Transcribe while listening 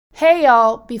Hey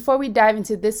y'all, before we dive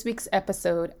into this week's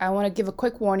episode, I want to give a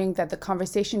quick warning that the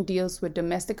conversation deals with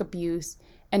domestic abuse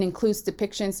and includes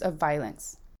depictions of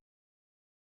violence.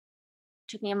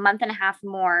 It took me a month and a half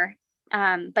more.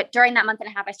 But during that month and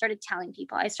a half, I started telling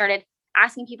people. I started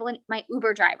asking people, my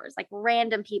Uber drivers, like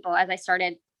random people, as I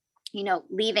started,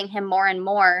 leaving him more and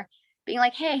more, being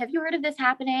like, hey, have you heard of this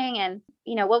happening? And,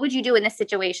 what would you do in this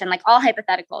situation? Like all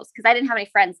hypotheticals, because I didn't have any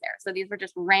friends there. So these were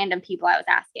just random people I was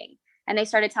asking. And they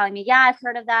started telling me, yeah, I've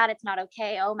heard of that. It's not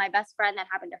okay. Oh, my best friend, that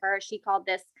happened to her. She called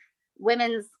this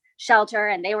women's shelter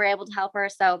and they were able to help her.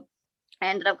 So I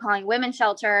ended up calling women's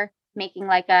shelter, making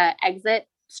like a exit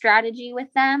strategy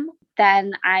with them.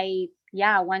 Then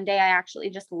one day I actually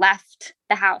just left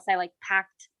the house. I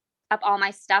packed up all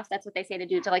my stuff. That's what they say to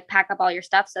do, to pack up all your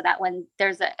stuff so that when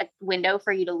there's a window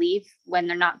for you to leave, when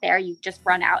they're not there, you just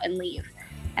run out and leave.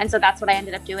 And so that's what I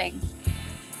ended up doing.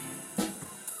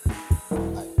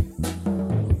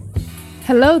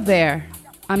 Hello there,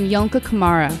 I'm Yonka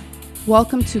Kamara.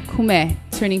 Welcome to Kume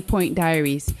Turning Point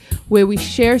Diaries, where we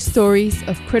share stories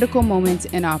of critical moments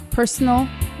in our personal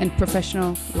and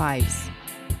professional lives.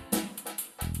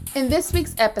 In this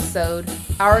week's episode,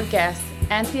 our guest,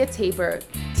 Anthea Tabor,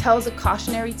 tells a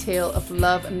cautionary tale of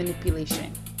love and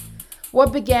manipulation.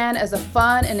 What began as a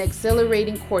fun and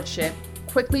exhilarating courtship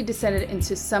quickly descended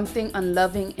into something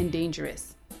unloving and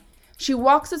dangerous. She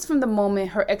walks us from the moment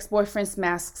her ex-boyfriend's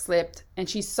mask slipped and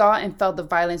she saw and felt the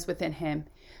violence within him,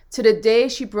 to the day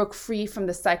she broke free from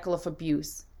the cycle of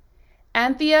abuse.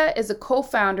 Anthea is a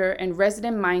co-founder and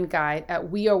resident mind guide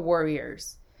at We Are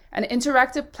Warriors, an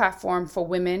interactive platform for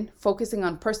women focusing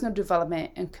on personal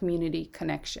development and community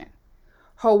connection.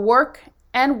 Her work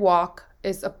and walk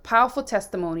is a powerful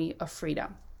testimony of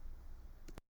freedom.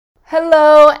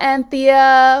 Hello,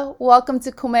 Anthea. Welcome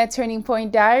to Kume Turning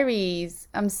Point Diaries.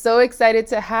 I'm so excited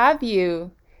to have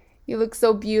you. You look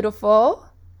so beautiful.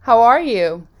 How are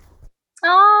you?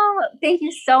 Oh, thank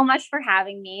you so much for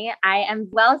having me. I am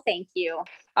well, thank you.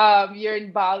 You're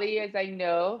in Bali, as I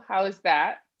know. How is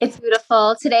that? It's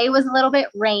beautiful. Today was a little bit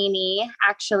rainy,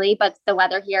 actually, but the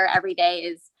weather here every day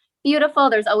is beautiful.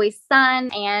 There's always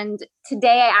sun. And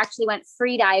today I actually went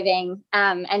free diving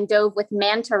and dove with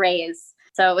manta rays.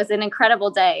 So it was an incredible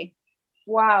day.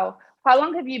 Wow. How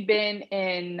long have you been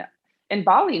in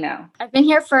Bali now? I've been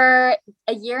here for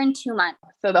a year and 2 months.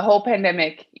 So the whole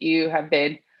pandemic, you have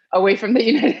been away from the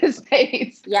United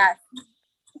States. Yes.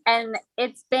 And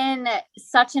it's been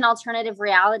such an alternative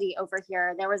reality over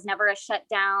here. There was never a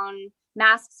shutdown.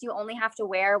 Masks you only have to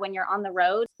wear when you're on the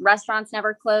road. Restaurants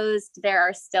never closed. There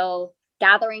are still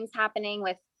gatherings happening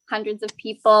with hundreds of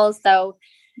people. So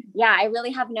yeah, I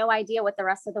really have no idea what the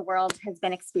rest of the world has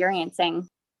been experiencing.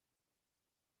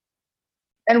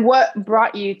 And what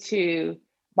brought you to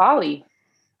Bali?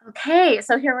 Okay,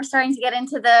 so here we're starting to get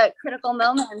into the critical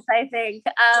moments, I think.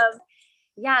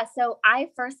 So I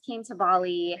first came to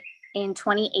Bali in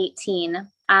 2018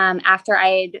 after I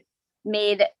had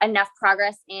made enough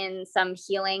progress in some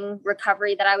healing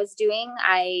recovery that I was doing.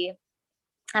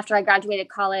 After I graduated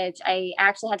college, I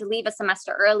actually had to leave a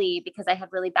semester early because I had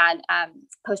really bad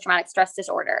post-traumatic stress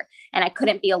disorder and I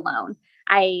couldn't be alone.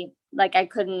 I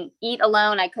couldn't eat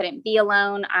alone. I couldn't be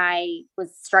alone. I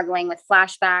was struggling with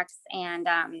flashbacks and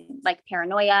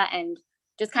paranoia and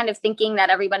just kind of thinking that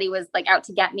everybody was out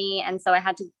to get me. And so I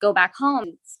had to go back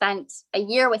home, spent a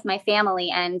year with my family.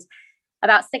 And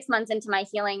about 6 months into my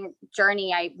healing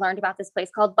journey, I learned about this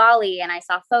place called Bali and I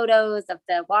saw photos of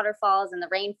the waterfalls and the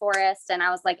rainforest. And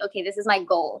I was like, okay, this is my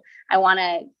goal. I want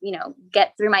to,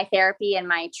 get through my therapy and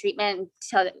my treatment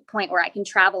to the point where I can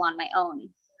travel on my own.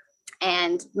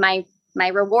 And my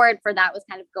reward for that was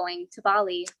kind of going to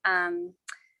Bali.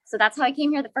 So that's how I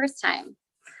came here the first time.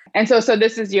 And so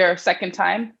this is your second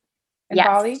time in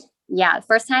Bali? Yeah.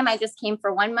 First time I just came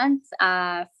for 1 month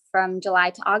from July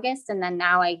to August. And then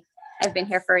now I've been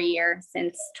here for a year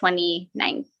since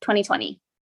 2020.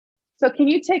 So can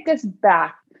you take us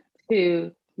back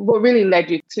to what really led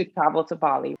you to travel to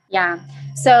Bali? Yeah.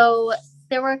 So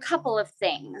there were a couple of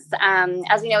things.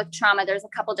 As we know with trauma, there's a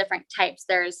couple different types.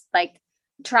 There's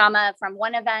trauma from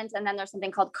one event, and then there's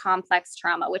something called complex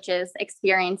trauma, which is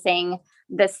experiencing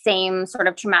the same sort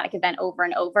of traumatic event over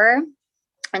and over.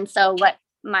 And so what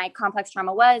my complex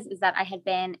trauma is that I had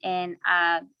been in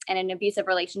an abusive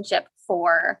relationship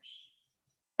for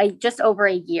just over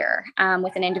a year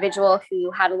with an individual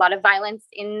who had a lot of violence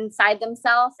inside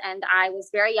themselves. And I was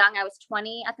very young. I was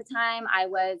 20 at the time. I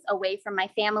was away from my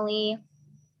family.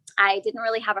 I didn't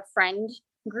really have a friend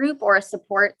group or a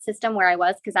support system where I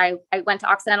was because I went to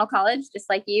Occidental College, just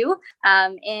like you,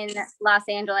 in Los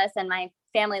Angeles, and my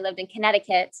family lived in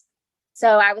Connecticut.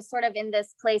 So I was sort of in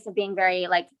this place of being very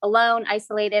like alone,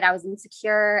 isolated. I was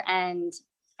insecure. And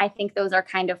I think those are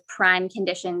kind of prime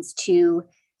conditions to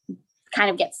kind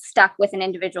of get stuck with an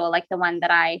individual like the one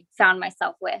that I found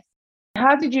myself with.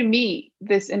 How did you meet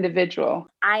this individual?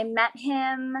 I met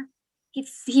him.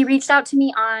 He reached out to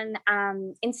me on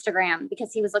Instagram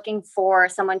because he was looking for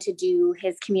someone to do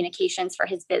his communications for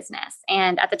his business.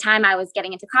 And at the time I was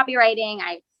getting into copywriting.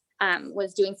 I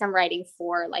was doing some writing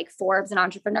for like Forbes and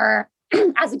Entrepreneur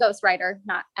as a ghostwriter,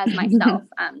 not as myself.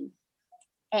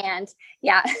 And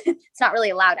yeah, it's not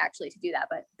really allowed actually to do that,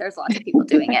 but there's lots of people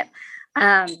doing it.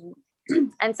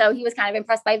 And so he was kind of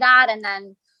impressed by that. And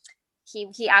then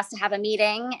he asked to have a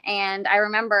meeting. And I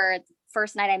remember the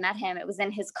first night I met him, it was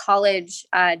in his college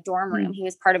dorm room. He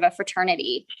was part of a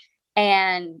fraternity.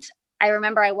 And I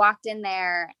remember I walked in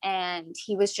there and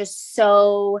he was just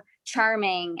so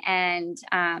charming and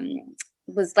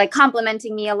was like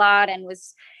complimenting me a lot. And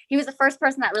he was the first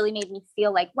person that really made me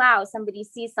feel like, wow, somebody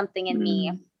sees something in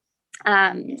me.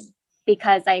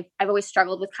 Because I've always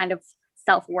struggled with kind of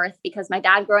self-worth because my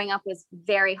dad growing up was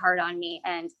very hard on me,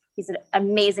 and he's an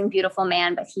amazing, beautiful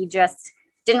man, but he just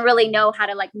didn't really know how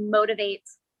to like motivate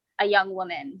a young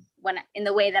woman when in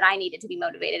the way that I needed to be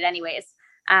motivated anyways.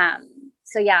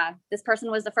 So yeah, this person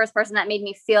was the first person that made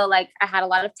me feel like I had a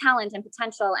lot of talent and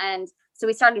potential. And so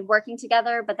we started working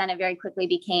together, but then it very quickly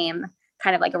became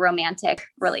kind of like a romantic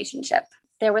relationship.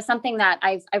 There was something that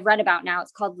I've read about now.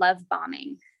 It's called love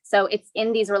bombing. So it's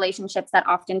in these relationships that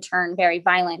often turn very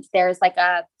violent. There's like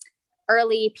a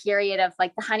early period of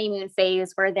like the honeymoon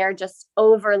phase where they're just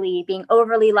being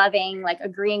overly loving, like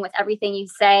agreeing with everything you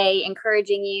say,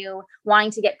 encouraging you,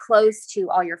 wanting to get close to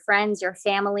all your friends, your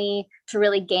family, to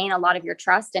really gain a lot of your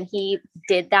trust. And he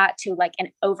did that to like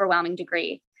an overwhelming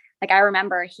degree. Like I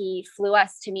remember he flew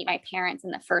us to meet my parents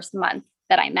in the first month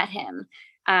that I met him.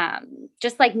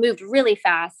 Just like moved really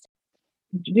fast.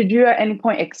 Did you at any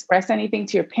point express anything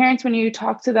to your parents when you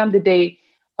talked to them? Did they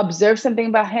observe something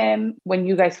about him when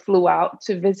you guys flew out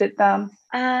to visit them?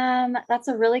 That's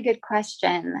a really good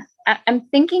question. I'm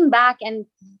thinking back, and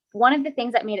one of the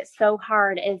things that made it so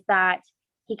hard is that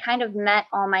he kind of met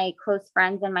all my close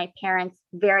friends and my parents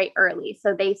very early.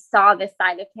 So they saw this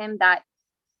side of him that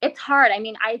it's hard. I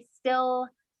mean, I still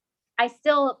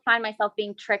find myself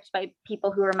being tricked by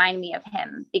people who remind me of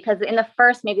him, because in the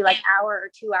first maybe like hour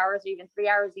or 2 hours or even 3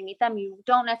 hours you meet them, you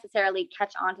don't necessarily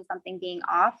catch on to something being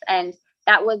off. And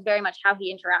that was very much how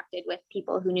he interacted with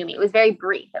people who knew me. It was very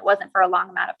brief. It wasn't for a long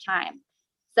amount of time.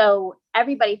 So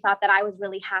everybody thought that I was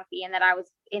really happy and that I was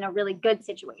in a really good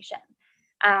situation.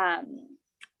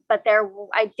 But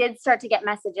I did start to get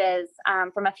messages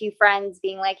from a few friends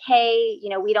being like, hey,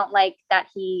 we don't like that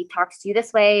he talks to you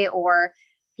this way, or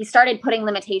he started putting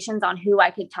limitations on who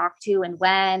I could talk to and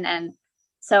when. And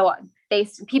so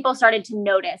people started to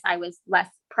notice I was less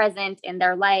present in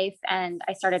their life, and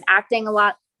I started acting a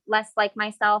lot less like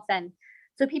myself. And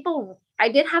so I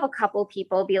did have a couple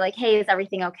people be like, hey, is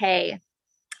everything okay?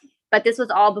 But this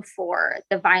was all before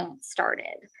the violence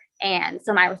started. And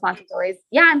so my response was always,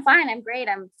 yeah, I'm fine. I'm great.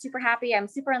 I'm super happy. I'm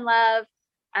super in love.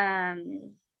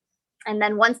 And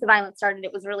then once the violence started,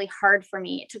 it was really hard for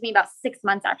me. It took me about 6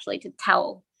 months actually to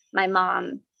tell my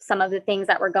mom some of the things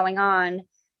that were going on,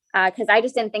 because I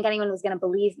just didn't think anyone was going to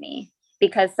believe me,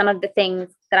 because some of the things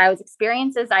that I was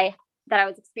experiencing,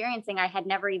 I had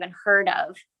never even heard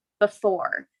of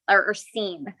before or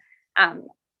seen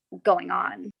going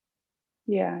on.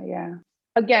 Yeah.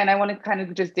 Again, I want to kind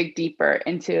of just dig deeper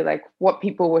into like what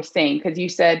people were saying, because you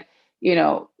said,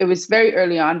 it was very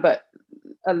early on, but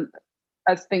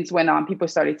as things went on, people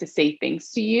started to say things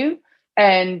to you,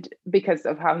 and because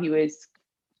of how he was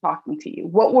talking to you.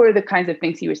 What were the kinds of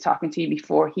things he was talking to you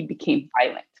before he became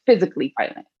violent, physically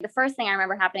violent? The first thing I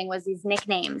remember happening was these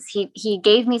nicknames. He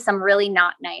gave me some really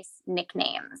not nice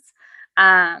nicknames.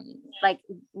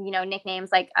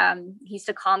 Nicknames like he used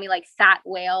to call me like fat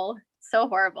whale. So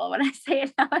horrible when I say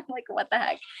it now. I'm like, what the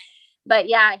heck? But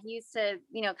yeah, he used to,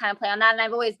 kind of play on that. And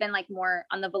I've always been like more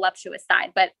on the voluptuous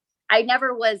side, but I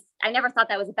never thought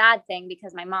that was a bad thing,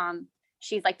 because my mom,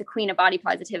 she's like the queen of body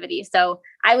positivity. So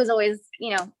I was always,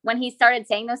 when he started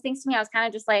saying those things to me, I was kind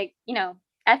of just like,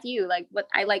 F you, like what,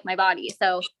 I like my body.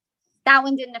 So that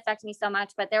one didn't affect me so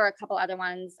much, but there were a couple other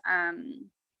ones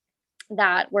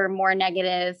that were more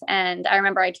negative. And I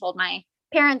remember I told my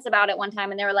parents about it one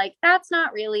time, and they were like, that's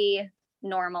not really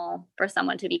normal for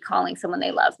someone to be calling someone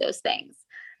they love those things.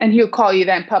 And he'll call you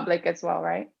that in public as well,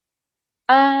 right?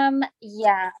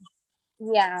 Yeah.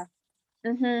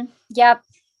 Yep.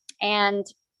 And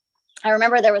I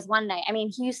remember there was one night,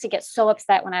 he used to get so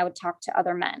upset when I would talk to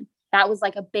other men. That was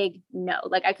like a big no.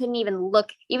 Like I couldn't even look,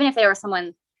 even if they were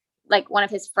someone like one of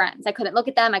his friends. I couldn't look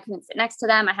at them. I couldn't sit next to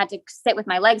them. I had to sit with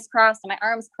my legs crossed and my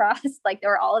arms crossed. Like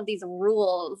there were all of these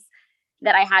rules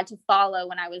that I had to follow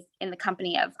when I was in the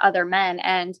company of other men.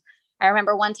 And I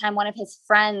remember one time one of his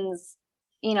friends,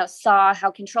 saw how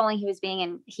controlling he was being,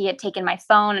 and he had taken my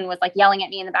phone and was like yelling at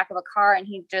me in the back of a car. And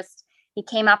he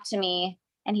came up to me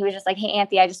and he was just like, "Hey,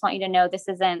 Anthea, I just want you to know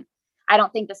I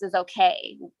don't think this is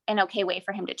an okay way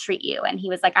for him to treat you." And he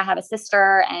was like, "I have a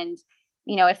sister, and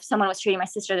if someone was treating my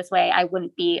sister this way, I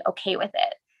wouldn't be okay with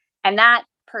it." And that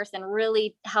person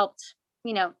really helped,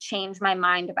 change my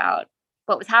mind about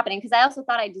what was happening. Because I also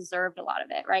thought I deserved a lot of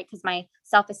it, right? Because my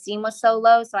self-esteem was so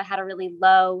low. So I had a really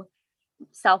low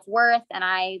self-worth, and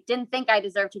I didn't think I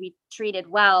deserved to be treated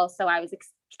well. So I was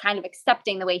kind of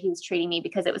accepting the way he was treating me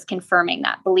because it was confirming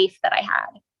that belief that I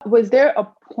had. Was there a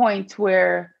point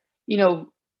where,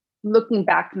 looking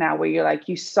back now, where you're like,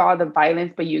 you saw the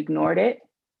violence, but you ignored it?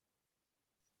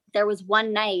 There was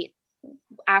one night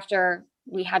after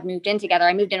we had moved in together.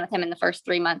 I moved in with him in the first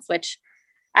 3 months, which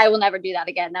I will never do that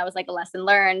again. That was like a lesson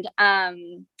learned.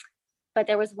 But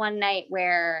there was one night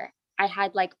where I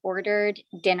had like ordered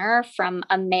dinner from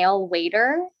a male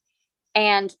waiter,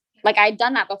 and like I'd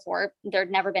done that before.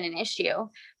 There'd never been an issue.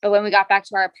 But when we got back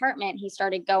to our apartment, he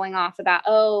started going off about,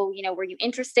 "Oh, were you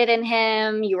interested in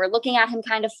him? You were looking at him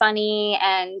kind of funny."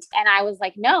 And I was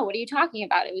like, "No, what are you talking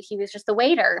about? He was just a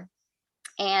waiter."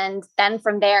 And then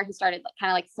from there, he started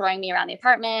kind of like throwing me around the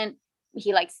apartment.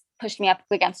 He like pushed me up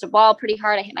against a wall pretty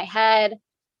hard. I hit my head.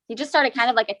 He just started kind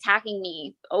of like attacking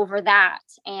me over that.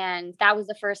 And that was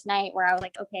the first night where I was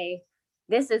like, okay,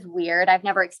 this is weird. I've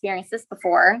never experienced this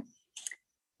before.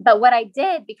 But what I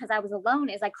did, because I was alone,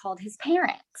 is I called his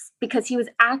parents because he was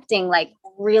acting like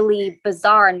really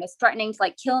bizarre and was threatening to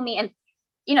like kill me. And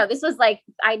this was like,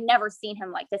 I'd never seen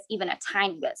him like this, even a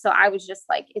tiny bit. So I was just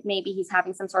like, if maybe he's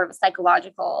having some sort of a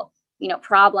psychological,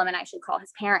 problem, and I should call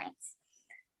his parents.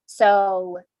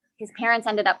 So his parents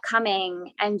ended up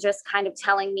coming and just kind of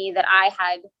telling me that I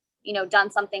had,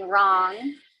 done something wrong,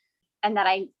 and that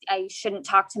I shouldn't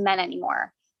talk to men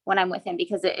anymore when I'm with him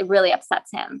because it really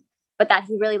upsets him, but that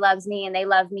he really loves me and they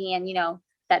love me, and,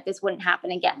 that this wouldn't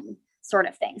happen again, sort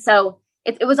of thing. So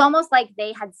it was almost like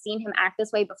they had seen him act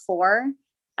this way before.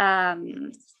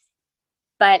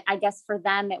 But I guess for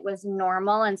them it was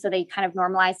normal. And so they kind of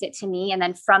normalized it to me. And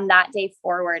then from that day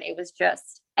forward, it was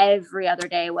just every other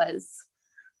day was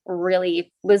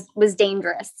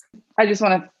dangerous. I just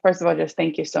want to, first of all, just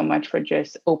thank you so much for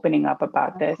just opening up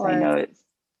about this. I know it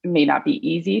may not be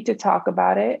easy to talk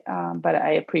about it, but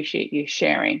I appreciate you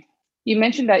sharing. You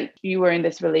mentioned that you were in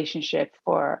this relationship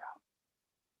for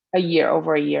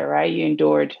over a year, right? You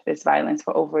endured this violence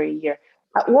for over a year.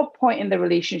 At what point in the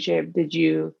relationship did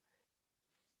you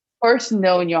first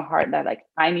know in your heart that like,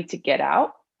 I need to get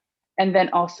out? And then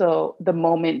also the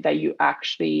moment that you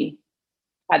actually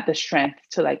had the strength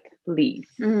to like leave?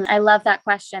 I love that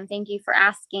question. Thank you for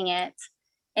asking it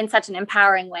in such an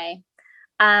empowering way.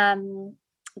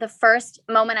 The first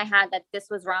moment I had that this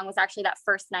was wrong was actually that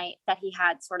first night that he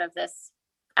had sort of this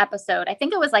episode. I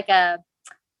think it was like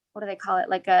what do they call it?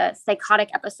 Like a psychotic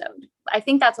episode. I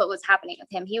think that's what was happening with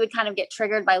him. He would kind of get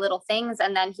triggered by little things,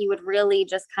 and then he would really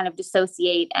just kind of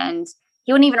dissociate, and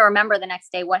he wouldn't even remember the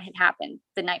next day what had happened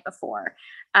the night before.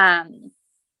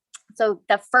 So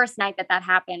the first night that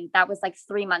happened, that was like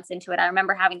 3 months into it. I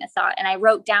remember having this thought, and I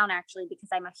wrote down, actually, because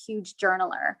I'm a huge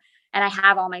journaler and I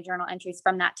have all my journal entries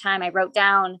from that time. I wrote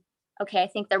down, okay, I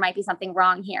think there might be something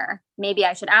wrong here. Maybe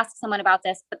I should ask someone about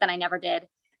this, but then I never did.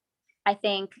 I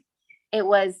think it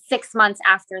was 6 months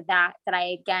after that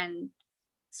I again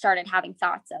started having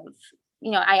thoughts of,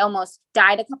 I almost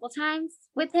died a couple times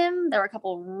with him. There were a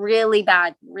couple really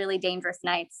bad, really dangerous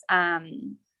nights.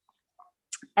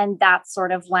 And that's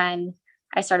sort of when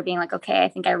I started being like, okay, I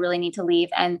think I really need to leave.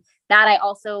 And that I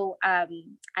also,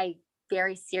 I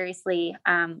very seriously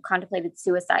contemplated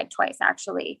suicide twice,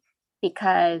 actually,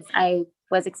 because I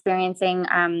was experiencing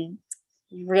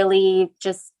really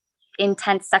just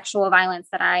intense sexual violence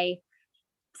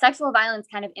sexual violence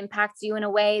kind of impacts you in a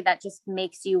way that just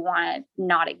makes you want to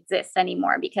not exist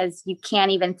anymore, because you can't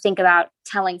even think about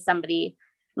telling somebody.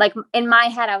 Like in my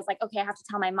head, I was like, okay, I have to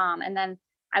tell my mom. And then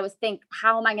I was think,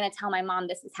 how am I going to tell my mom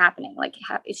this is happening? Like,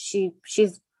 is she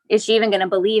even going to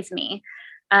believe me?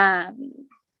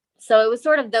 So it was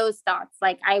sort of those thoughts.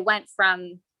 Like I went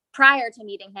from prior to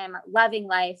meeting him, loving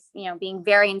life, being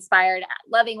very inspired,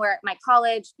 loving my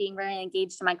college, being very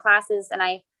engaged in my classes. And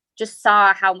I just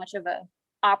saw how much of a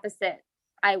opposite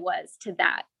I was to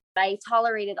that. I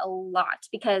tolerated a lot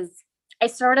because I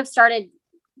sort of started,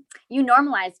 you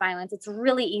normalize violence. It's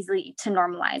really easy to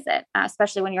normalize it,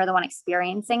 especially when you're the one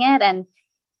experiencing it. And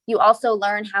you also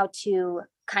learn how to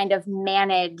kind of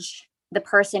manage the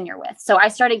person you're with. So I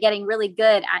started getting really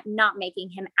good at not making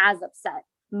him as upset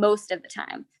most of the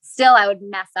time. Still, I would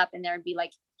mess up and there would be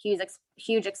like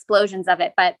huge explosions of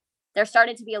it, but there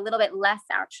started to be a little bit less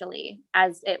actually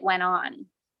as it went on,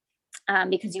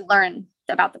 because you learn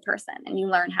about the person and you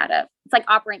learn how to, it's like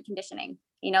operant conditioning,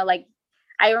 like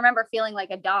I remember feeling like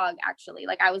a dog, actually,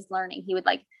 like I was learning. He would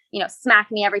like,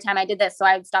 smack me every time I did this. So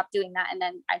I would stop doing that and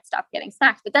then I'd stop getting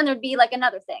smacked, but then there'd be like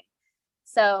another thing.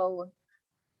 So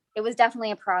it was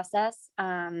definitely a process.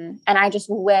 And I just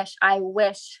wish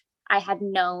I had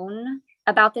known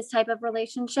about this type of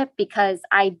relationship, because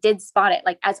I did spot it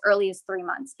like as early as 3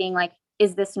 months, being like,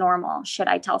 is this normal? Should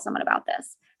I tell someone about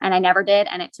this? And I never did.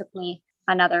 And it took me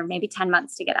another maybe 10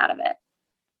 months to get out of it.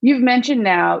 You've mentioned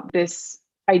now this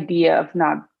idea of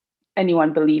not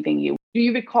anyone believing you. Do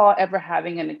you recall ever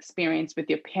having an experience with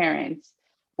your parents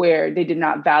where they did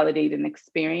not validate an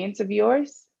experience of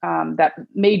yours, that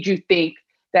made you think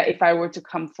that if I were to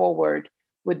come forward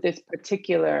with this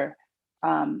particular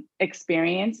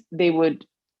experience, they would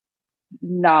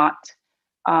not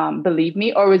believe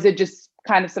me? Or was it just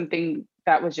kind of something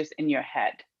that was just in your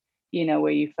head,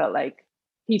 where you felt like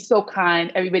he's so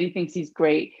kind, everybody thinks he's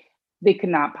great, they could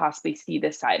not possibly see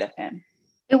this side of him?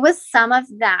 It was some of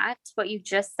that, what you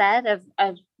just said,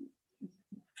 of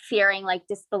fearing like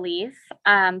disbelief.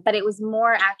 But it was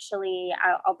more actually,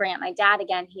 I'll bring up my dad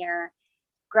again here.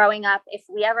 Growing up, if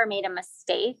we ever made a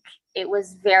mistake, it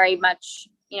was very much,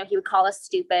 he would call us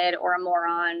stupid or a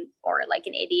moron or like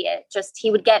an idiot. Just, he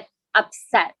would get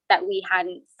upset that we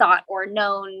hadn't thought or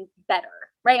known better.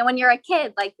 Right. And when you're a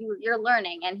kid, like you're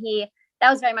learning, and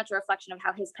that was very much a reflection of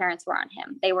how his parents were on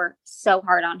him. They were so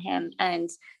hard on him and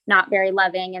not very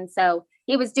loving. And so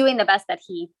he was doing the best that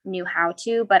he knew how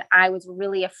to, but I was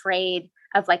really afraid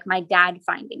of like my dad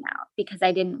finding out, because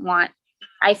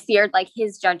I feared like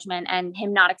his judgment and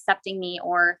him not accepting me.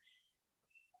 Or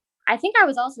I think I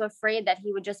was also afraid that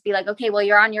he would just be like, okay, well,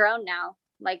 you're on your own now.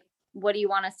 Like, what do you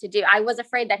want us to do? I was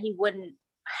afraid that he wouldn't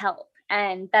help.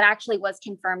 And that actually was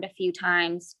confirmed a few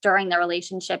times during the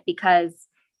relationship, because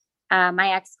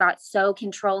my ex got so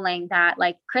controlling that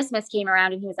like Christmas came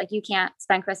around and he was like, you can't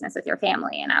spend Christmas with your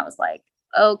family. And I was like,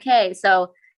 okay.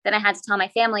 So then I had to tell my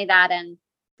family that, and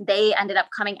they ended up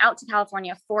coming out to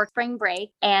California for spring break.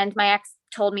 And my ex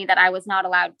told me that I was not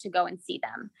allowed to go and see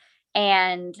them.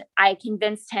 And I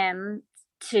convinced him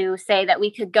to say that we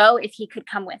could go if he could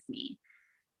come with me.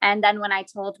 And then when I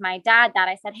told my dad that,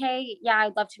 I said, hey, yeah,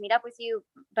 I'd love to meet up with you,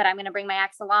 but I'm going to bring my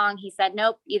ex along. He said,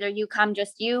 nope, either you come,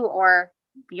 just you, or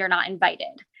you're not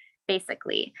invited,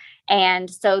 basically. And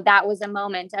so that was a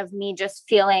moment of me just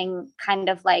feeling kind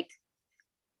of like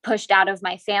pushed out of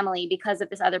my family because of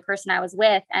this other person I was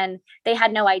with. And they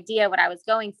had no idea what I was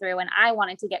going through. And I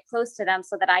wanted to get close to them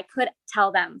so that I could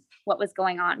tell them what was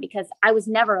going on, because I was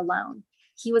never alone.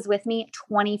 He was with me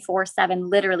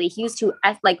 24/7, literally. He used to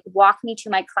like walk me to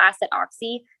my class at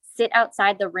Oxy, sit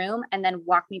outside the room, and then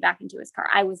walk me back into his car.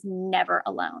 I was never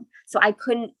alone. So I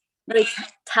couldn't really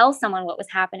tell someone what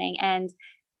was happening. And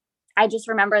I just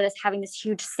remember having this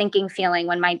huge sinking feeling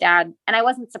when my dad, and I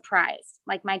wasn't surprised,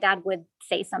 like my dad would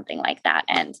say something like that.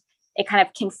 And it kind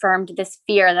of confirmed this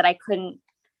fear that I couldn't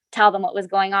tell them what was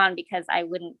going on because I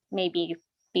wouldn't maybe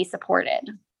be supported.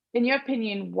 In your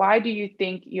opinion, why do you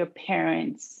think your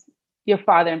parents, your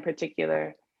father in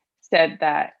particular, said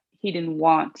that he didn't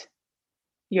want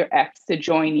your ex to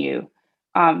join you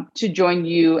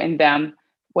and them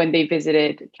when they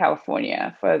visited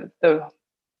California for the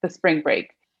spring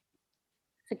break?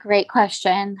 It's a great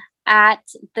question. At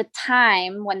the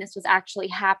time when this was actually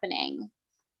happening,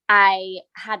 I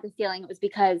had the feeling it was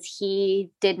because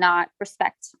he did not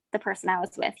respect the person I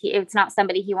was with. It's not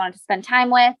somebody he wanted to spend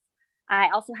time with. I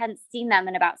also hadn't seen them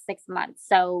in about 6 months.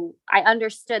 So I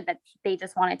understood that they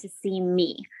just wanted to see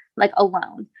me, like,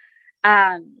 alone.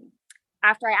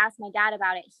 After I asked my dad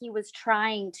about it, he was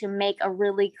trying to make a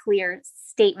really clear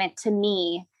statement to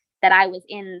me that I was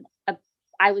in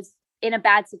a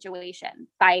bad situation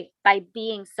by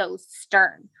being so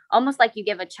stern, almost like you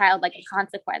give a child like a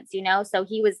consequence, So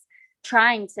he was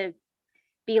trying to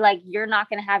be like, you're not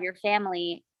going to have your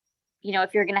family,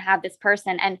 if you're going to have this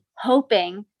person, and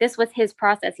hoping, this was his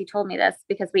process. He told me this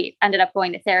because we ended up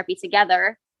going to therapy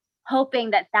together, hoping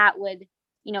that would,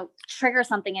 trigger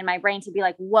something in my brain to be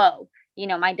like, whoa,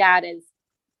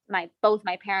 both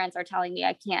my parents are telling me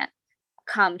I can't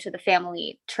come to the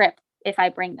family trip if I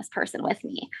bring this person with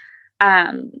me.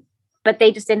 But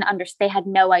they just didn't understand. They had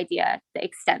no idea the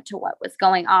extent to what was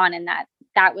going on. And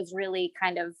that was really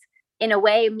kind of in a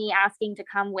way, me asking to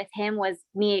come with him was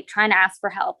me trying to ask for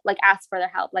help, like ask for their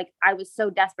help. Like I was so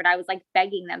desperate. I was like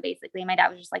begging them basically. My dad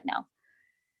was just like, no.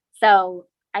 So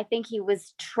I think he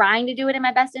was trying to do it in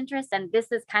my best interest. And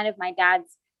this is kind of my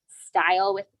dad's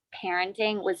style with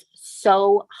parenting, was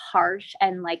so harsh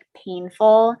and like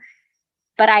painful.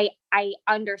 But I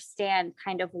understand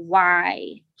kind of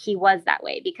why he was that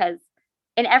way, because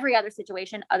in every other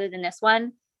situation other than this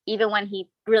one, even when he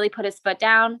really put his foot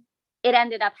down, it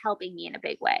ended up helping me in a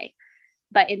big way.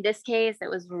 But in this case, it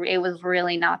was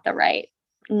really not the right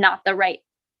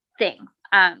thing.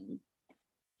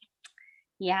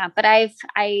 Yeah, but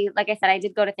like I said, I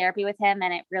did go to therapy with him,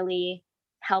 and it really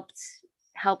helped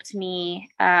me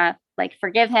like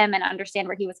forgive him and understand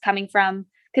where he was coming from,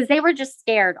 because they were just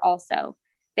scared also.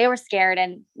 They were scared,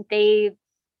 and they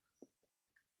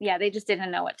just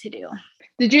didn't know what to do.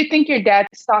 Did you think your dad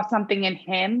saw something in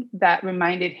him that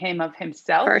reminded him of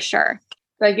himself? For sure.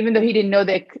 Like, even though he didn't know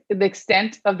the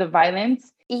extent of the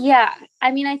violence? Yeah.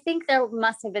 I mean, I think there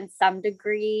must have been some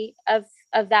degree of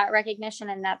that recognition,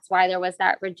 and that's why there was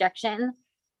that rejection.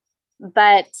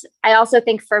 But I also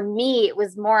think for me, it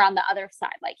was more on the other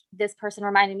side. Like, this person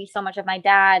reminded me so much of my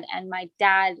dad, and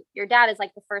your dad is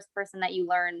like the first person that you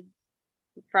learn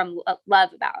from love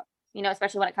about,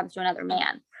 especially when it comes to another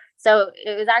man. So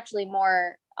it was actually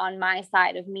more on my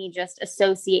side of me just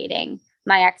associating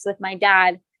my ex with my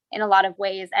dad in a lot of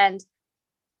ways.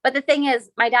 But the thing is,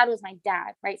 my dad was my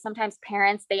dad, right? Sometimes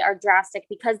parents, they are drastic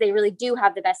because they really do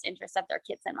have the best interests of their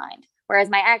kids in mind. Whereas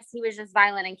my ex, he was just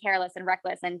violent and careless and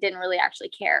reckless and didn't really actually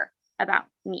care about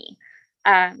me.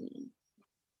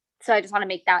 So I just want to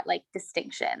make that like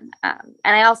distinction. And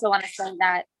I also want to say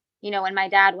that, when my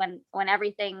dad, when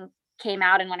everything came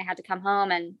out and when I had to come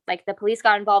home and like the police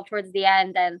got involved towards the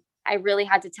end, and I really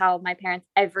had to tell my parents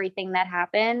everything that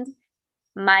happened,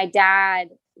 my dad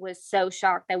was so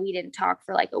shocked that we didn't talk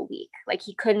for like a week. Like,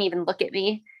 he couldn't even look at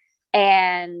me.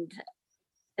 And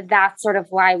that's sort of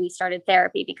why we started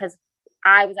therapy, because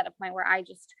I was at a point where I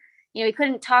just, he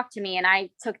couldn't talk to me. And I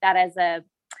took that as I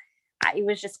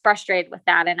was just frustrated with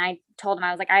that. And I told him,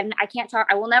 I was like, I can't talk.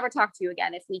 I will never talk to you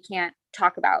again if we can't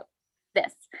talk about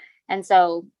this. And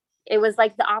so it was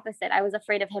like the opposite. I was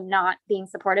afraid of him not being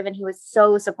supportive, and he was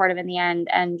so supportive in the end,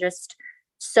 and just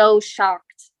so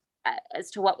shocked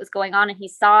as to what was going on. And he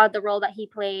saw the role that he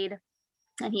played,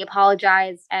 and he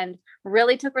apologized and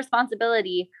really took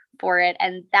responsibility for it.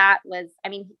 And that was, I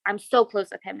mean, I'm so close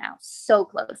with him now, so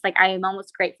close. Like, I am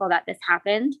almost grateful that this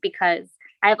happened, because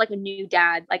I have like a new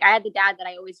dad. Like, I had the dad that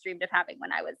I always dreamed of having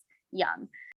when I was young.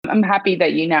 I'm happy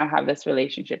that you now have this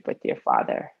relationship with your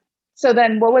father. So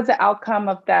then what was the outcome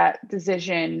of that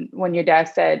decision when your dad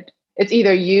said it's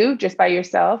either you just by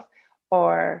yourself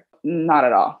or not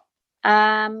at all?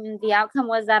 The outcome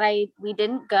was that we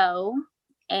didn't go,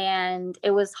 and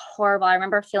it was horrible. I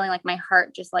remember feeling like my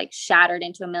heart just like shattered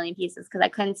into a million pieces, because I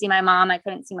couldn't see my mom. I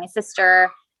couldn't see my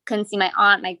sister, couldn't see my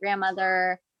aunt, my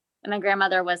grandmother. And my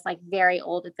grandmother was like very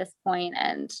old at this point,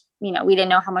 and, we didn't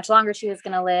know how much longer she was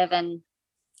going to live. And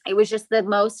it was just the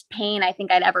most pain I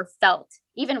think I'd ever felt,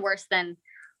 even worse than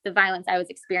the violence I was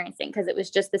experiencing, because it was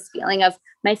just this feeling of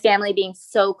my family being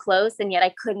so close, and yet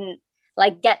I couldn't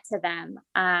like get to them.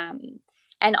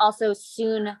 And also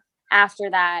soon after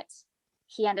that,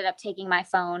 he ended up taking my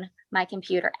phone, my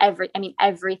computer,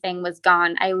 everything was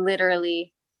gone.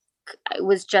 It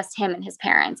was just him and his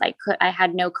parents. I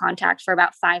had no contact for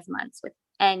about 5 months with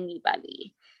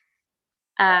anybody.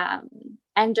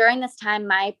 And during this time,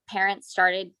 my parents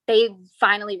they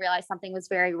finally realized something was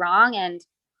very wrong. And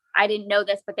I didn't know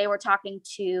this, but they were talking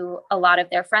to a lot of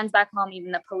their friends back home,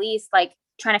 even the police, like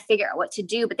trying to figure out what to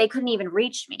do, but they couldn't even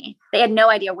reach me. They had no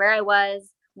idea where I was,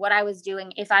 what I was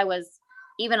doing, if I was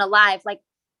even alive. Like,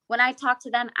 when I talked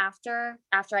to them after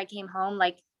I came home,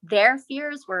 like, their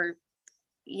fears were,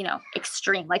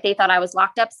 extreme. Like, they thought I was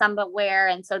locked up somewhere.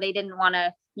 And so they didn't want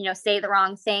to, say the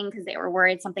wrong thing, because they were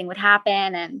worried something would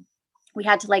happen. And we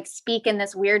had to like speak in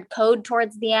this weird code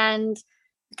towards the end,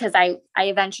 because I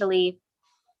eventually,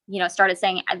 started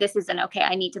saying, this isn't okay.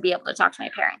 I need to be able to talk to my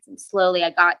parents. And slowly I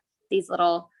got these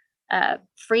little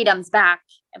freedoms back,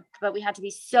 but we had to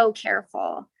be so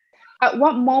careful. At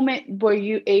what moment were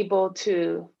you able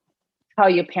to tell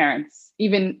your parents,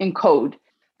 even in code,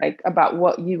 like about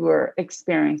what you were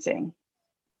experiencing?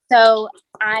 So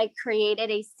I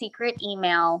created a secret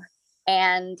email,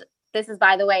 and this is,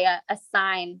 by the way, a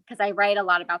sign, because I write a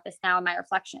lot about this now in my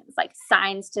reflections, like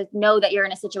signs to know that you're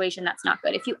in a situation that's not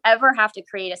good. If you ever have to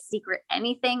create a secret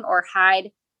anything or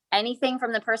hide anything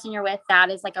from the person you're with, that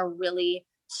is like a really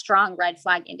strong red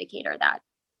flag indicator that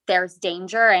there's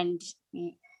danger, and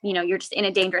you're just in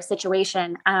a dangerous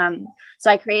situation. So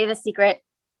I created a secret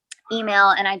email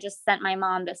and I just sent my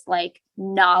mom this like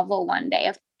novel one day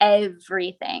of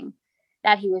everything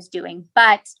that he was doing.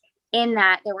 But in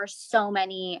that, there were so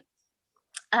many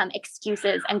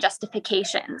excuses and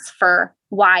justifications for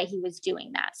why he was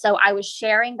doing that. So I was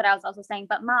sharing, but I was also saying,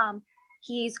 but mom,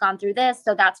 he's gone through this,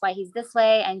 so that's why he's this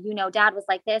way. And dad was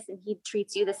like this and he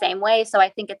treats you the same way. So I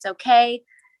think it's okay.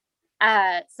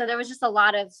 So there was just a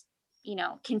lot of,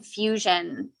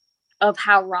 confusion of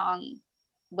how wrong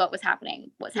what was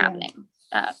happening was happening.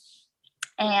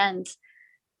 And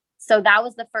so that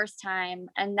was the first time.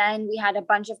 And then we had a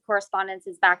bunch of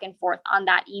correspondences back and forth on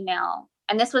that email.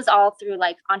 And this was all through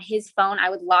like on his phone. I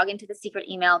would log into the secret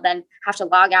email, then have to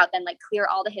log out, then like clear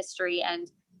all the history. And,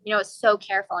 was so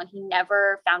careful. And he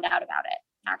never found out about it.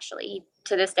 Actually, he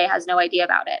to this day has no idea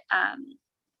about it.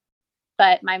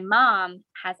 But my mom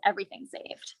has everything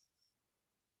saved.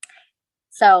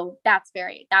 So that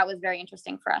was very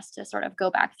interesting for us to sort of go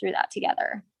back through that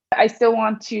together. I still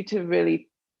want you to really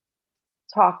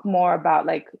talk more about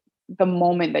like the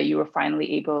moment that you were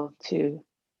finally able to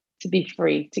be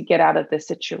free, to get out of this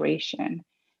situation,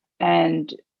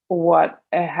 and what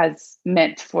it has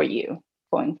meant for you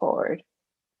going forward.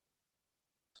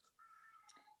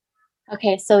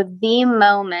 Okay, so the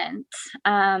moment,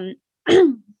 so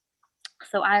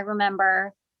I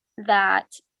remember that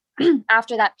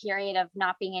after that period of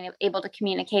not being able to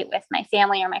communicate with my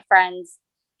family or my friends,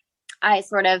 I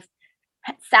sort of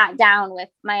sat down with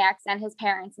my ex and his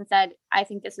parents and said, I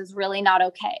think this is really not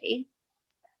okay.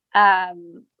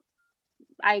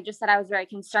 I just said I was very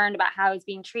concerned about how I was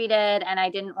being treated and I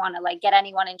didn't want to like get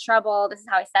anyone in trouble. This is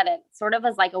how I said it, sort of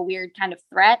as like a weird kind of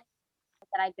threat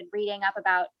that I'd been reading up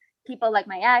about people like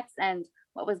my ex and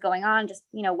what was going on just,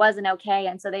 wasn't okay.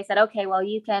 And so they said, okay, well,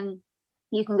 you can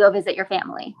go visit your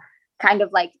family, kind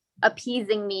of like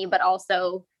appeasing me, but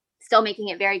also still making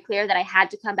it very clear that I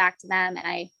had to come back to them. And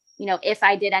I, if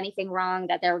I did anything wrong,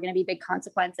 that there were going to be big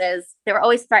consequences. They were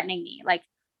always threatening me, like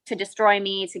to destroy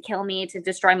me, to kill me, to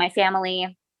destroy my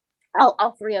family,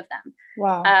 all three of them.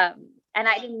 Wow. And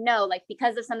I didn't know, like,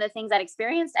 because of some of the things I'd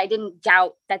experienced, I didn't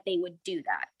doubt that they would do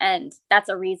that. And that's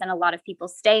a reason a lot of people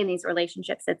stay in these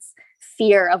relationships. It's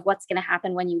fear of what's going to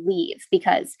happen when you leave,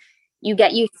 because you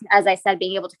get used, as I said,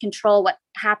 being able to control what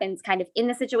happens kind of in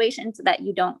the situation so that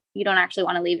you don't actually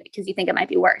want to leave it because you think it might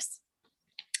be worse.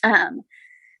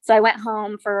 So I went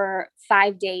home for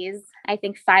 5 days. I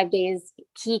think 5 days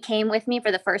he came with me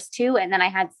for the first 2, and then I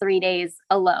had 3 days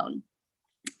alone.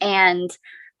 And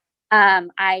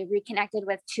I reconnected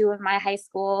with 2 of my high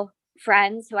school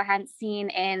friends who I hadn't seen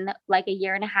in like a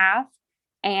year and a half.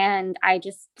 And I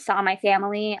just saw my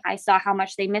family. I saw how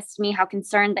much they missed me, how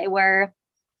concerned they were.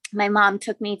 My mom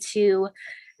took me to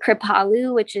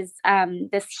Kripalu, which is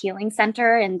this healing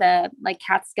center in the like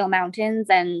Catskill Mountains.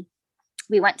 And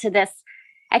we went to this,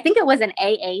 I think it was an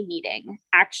AA meeting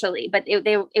actually, but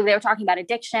they were talking about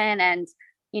addiction and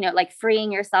like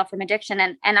freeing yourself from addiction.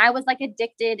 And I was like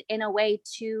addicted in a way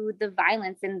to the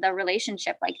violence in the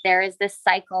relationship. Like there is this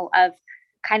cycle of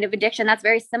kind of addiction that's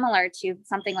very similar to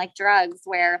something like drugs,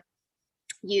 where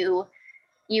you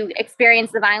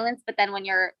experience the violence, but then when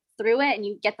you're through it and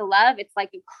you get the love, it's like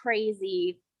a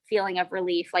crazy feeling of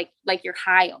relief, like you're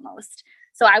high almost.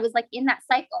 So I was like in that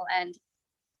cycle, and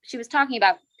she was talking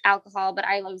about alcohol, but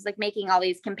I was like making all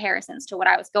these comparisons to what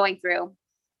I was going through.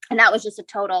 And that was just a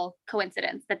total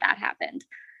coincidence that happened.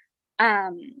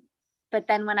 But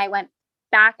then when I went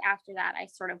back after that, I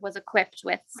sort of was equipped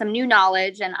with some new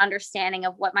knowledge and understanding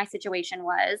of what my situation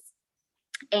was.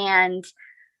 And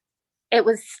it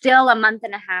was still a month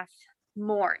and a half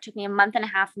more. It took me a month and a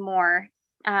half more.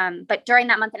 But during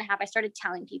that month and a half, I started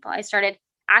telling people. I started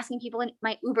asking people,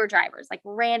 my Uber drivers, like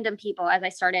random people, as I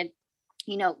started,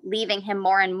 leaving him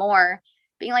more and more,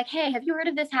 being like, hey, have you heard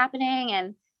of this happening?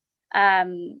 And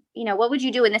what would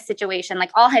you do in this situation?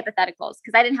 Like all hypotheticals,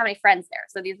 because I didn't have any friends there.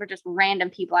 So these were just random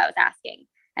people I was asking.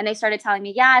 And they started telling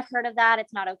me, yeah, I've heard of that.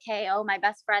 It's not okay. Oh, my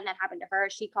best friend, that happened to her.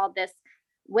 She called this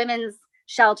women's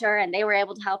shelter and they were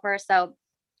able to help her. So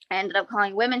I ended up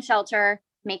calling women's shelter,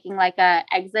 making like a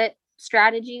exit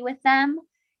strategy with them.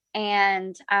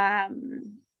 And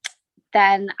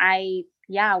then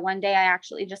one day I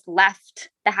actually just left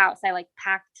the house. I like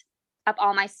packed up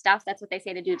all my stuff. That's what they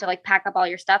say to do, to like pack up all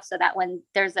your stuff so that when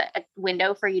there's a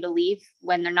window for you to leave,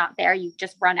 when they're not there, you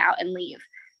just run out and leave.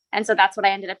 And so that's what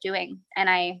I ended up doing. And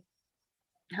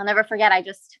I'll never forget, I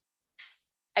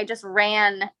just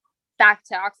ran back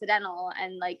to Occidental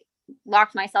and like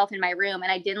locked myself in my room,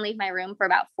 and I didn't leave my room for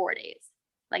about 4 days.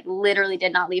 Like literally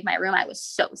did not leave my room. I was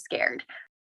so scared.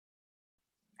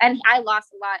 and I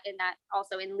lost a lot in that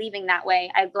also in leaving that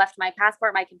way. I left my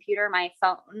passport, my computer, my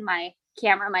phone, my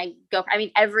camera, my GoPro, I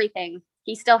mean, everything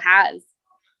he still has.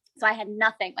 So I had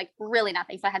nothing, like really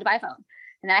nothing. So I had to buy a phone,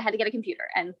 and then I had to get a computer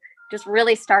and just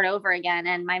really start over again.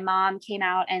 And my mom came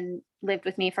out and lived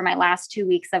with me for my last 2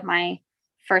 weeks of my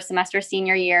first semester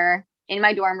senior year in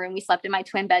my dorm room. We slept in my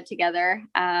twin bed together.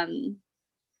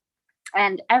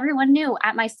 And everyone knew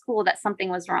at my school that something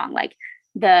was wrong. Like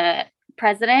the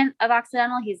president of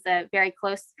Occidental, he's a very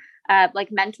close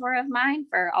like mentor of mine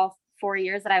for all 4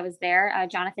 years that I was there,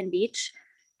 Jonathan Beach.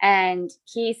 And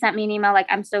he sent me an email like,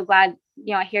 I'm so glad,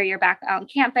 I hear you're back on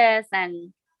campus.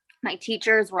 And my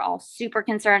teachers were all super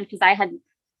concerned because I had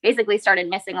basically started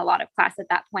missing a lot of class at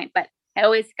that point, but I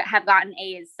always have gotten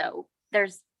A's. So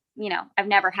there's, I've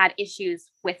never had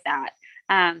issues with that.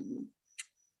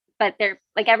 But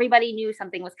like everybody knew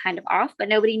something was kind of off, but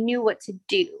nobody knew what to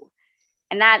do.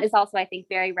 And that is also, I think,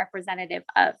 very representative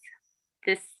of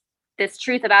this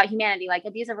truth about humanity. Like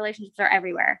abusive relationships are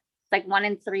everywhere. It's like 1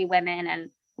 in 3 women and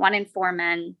 1 in 4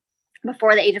 men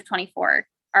before the age of 24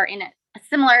 are in a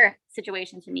similar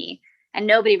situation to me, and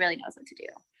nobody really knows what to do.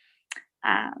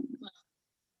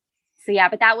 So yeah,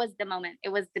 but that was the moment. It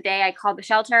was the day I called the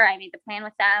shelter. I made the plan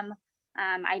with them.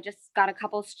 I just got a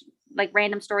couple like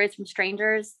random stories from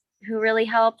strangers who really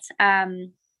helped.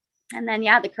 And then,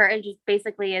 yeah, the courage is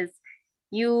basically if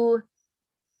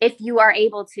you are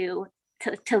able to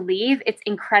leave, it's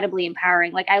incredibly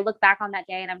empowering. Like I look back on that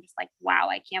day and I'm just like, wow,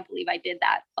 I can't believe I did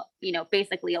that,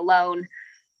 basically alone.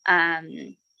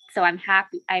 So I'm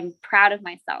happy. I'm proud of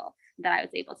myself that I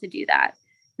was able to do that.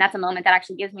 And that's a moment that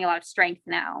actually gives me a lot of strength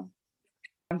now.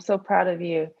 I'm so proud of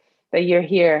you that you're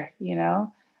here,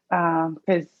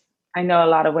 because I know a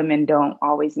lot of women don't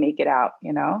always make it out,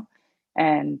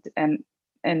 and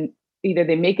either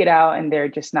they make it out and they're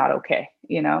just not okay,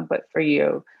 but for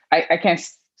you, I can't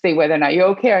say whether or not you're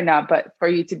okay or not, but for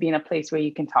you to be in a place where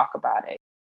you can talk about it.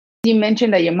 You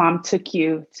mentioned that your mom took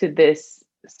you to this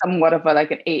somewhat of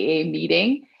like an AA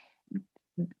meeting.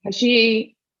 Has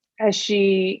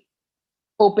she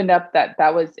opened up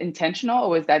that was intentional, or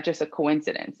was that just a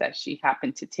coincidence that she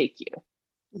happened to take you?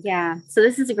 Yeah. So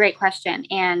this is a great question.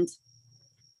 And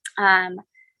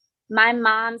my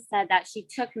mom said that she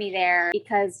took me there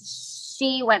because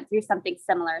she went through something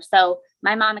similar. So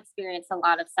my mom experienced a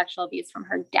lot of sexual abuse from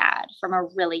her dad from a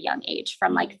really young age,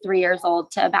 from like 3 years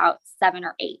old to about 7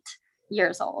 or 8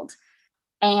 years old.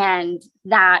 And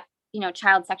that,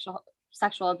 child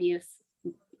sexual abuse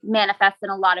manifests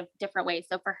in a lot of different ways.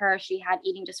 So for her, she had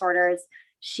eating disorders.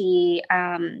 She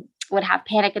would have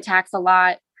panic attacks a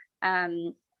lot. I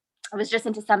was just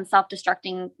into some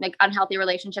self-destructing, like unhealthy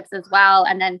relationships as well.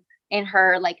 And then in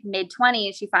her like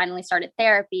mid-20s, she finally started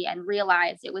therapy and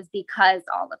realized it was because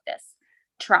all of this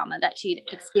trauma that she'd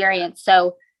experienced.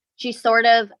 So she sort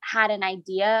of had an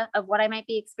idea of what I might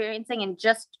be experiencing and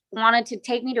just wanted to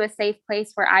take me to a safe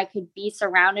place where I could be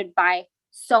surrounded by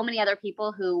so many other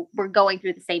people who were going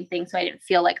through the same thing. So I didn't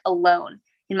feel like alone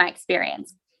in my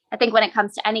experience. I think when it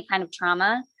comes to any kind of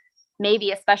trauma,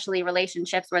 maybe especially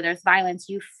relationships where there's violence,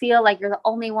 you feel like you're the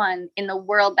only one in the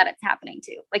world that it's happening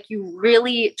to. Like you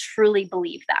really, truly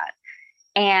believe that.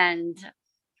 And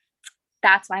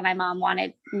that's why my mom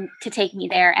wanted to take me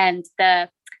there. And the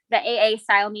AA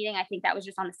style meeting, I think that was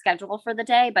just on the schedule for the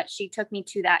day, but she took me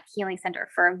to that healing center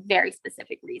for a very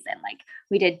specific reason. Like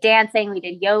we did dancing, we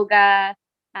did yoga.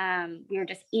 We were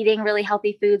just eating really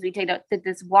healthy foods. We did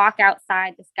this walk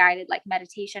outside, this guided like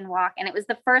meditation walk. And it was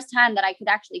the first time that I could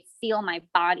actually feel my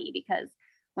body, because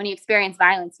when you experience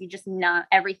violence, you just numb,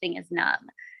 everything is numb.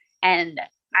 And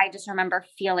I just remember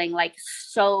feeling like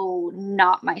so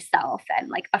not myself and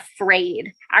like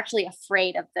afraid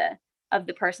of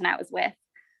the person I was with.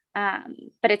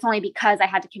 But it's only because I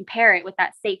had to compare it with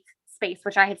that safe space,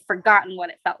 which I had forgotten what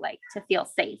it felt like to feel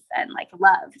safe and like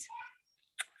loved.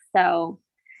 So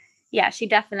yeah, she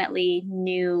definitely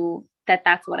knew that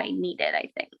that's what I needed, I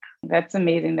think. That's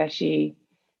amazing that she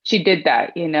did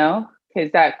that,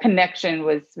 because that connection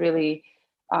was really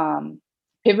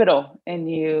pivotal in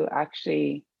you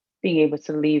actually being able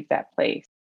to leave that place.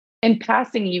 In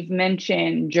passing, you've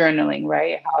mentioned journaling,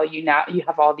 right? How you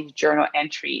have all these journal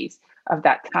entries of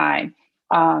that time.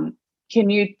 Can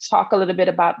you talk a little bit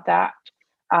about that?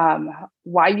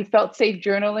 Why you felt safe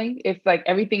journaling if like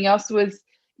everything else was,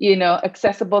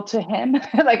 accessible to him?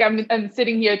 Like I'm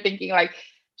sitting here thinking like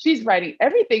she's writing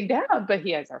everything down, but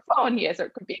he has her phone, he has her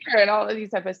computer, and all of these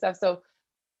type of stuff. So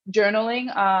journaling,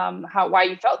 why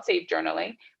you felt safe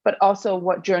journaling, but also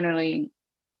what journaling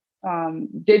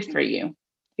did for you,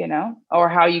 or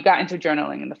how you got into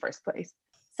journaling in the first place.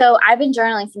 So I've been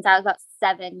journaling since I was about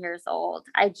 7 years old.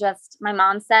 My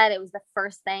mom said it was the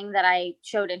first thing that I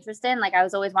showed interest in. Like I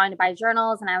was always wanting to buy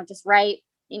journals and I would just write,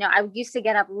 I used to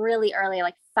get up really early,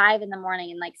 like 5 a.m.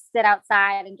 and like sit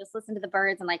outside and just listen to the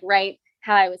birds and like write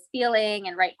how I was feeling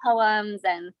and write poems.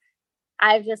 And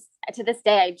to this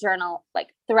day, I journal like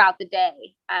throughout the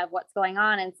day of what's going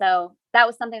on. And so that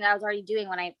was something that I was already doing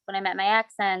when I met my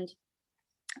ex. And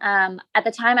at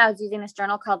the time I was using this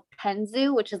journal called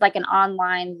Penzu, which is like an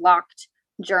online locked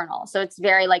journal. So it's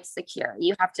very like secure.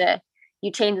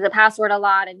 You change the password a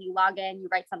lot and you log in, you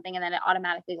write something and then it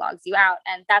automatically logs you out.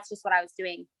 And that's just what I was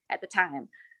doing at the time.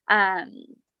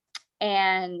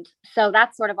 And so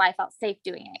that's sort of why I felt safe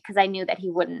doing it, because I knew that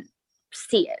he wouldn't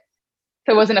see it.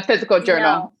 So it wasn't a physical journal.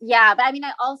 No. Yeah. But I mean,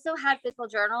 I also had physical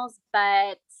journals,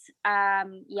 but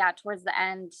towards the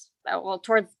end,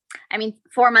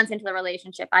 4 months into the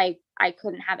relationship, I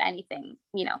couldn't have anything,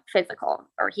 physical,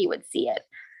 or he would see it.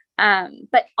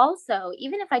 But also,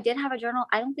 even if I did have a journal,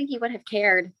 I don't think he would have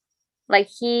cared. Like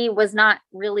he was not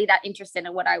really that interested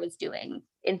in what I was doing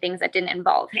in things that didn't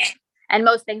involve him. And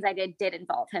most things I did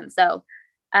involve him. So,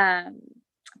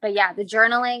 but yeah, the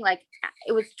journaling, like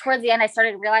it was towards the end, I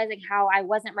started realizing how I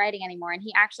wasn't writing anymore. And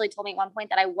he actually told me at one point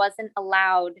that I wasn't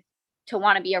allowed to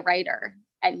want to be a writer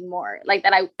anymore. Like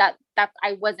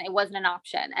it wasn't an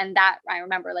option. And that I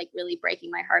remember like really breaking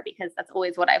my heart, because that's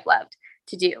always what I've loved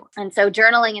to do. And so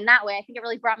journaling in that way, I think it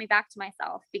really brought me back to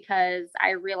myself, because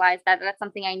I realized that that's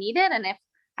something I needed. And if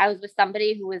I was with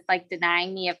somebody who was like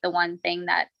denying me of the one thing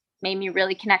that made me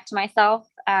really connect to myself,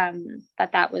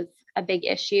 that was a big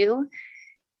issue.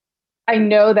 I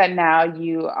know that now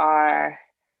you're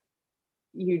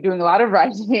doing a lot of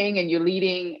writing and you're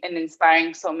leading and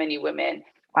inspiring so many women.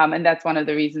 And that's one of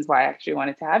the reasons why I actually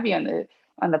wanted to have you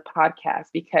on the podcast,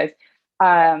 because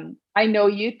I know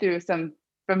you through some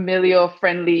familial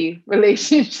friendly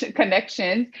relationship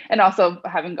connections, and also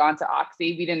having gone to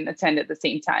Oxy. We didn't attend at the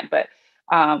same time, but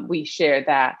we shared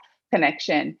that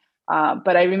connection.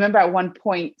 But I remember at one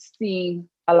point seeing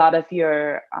a lot of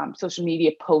your social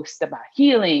media posts about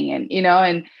healing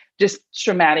and just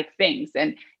traumatic things.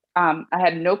 And I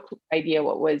had no idea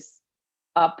what was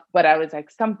up, but I was like,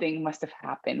 something must have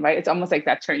happened, right? It's almost like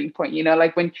that turning point,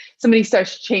 like when somebody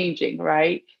starts changing,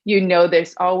 right?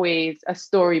 There's always a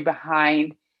story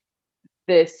behind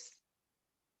this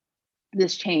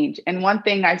change. And one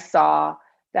thing I saw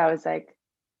that was like,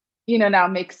 now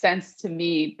makes sense to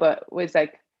me, but was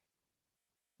like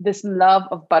this love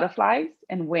of butterflies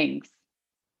and wings,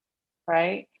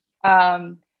 right?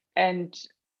 And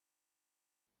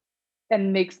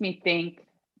makes me think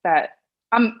that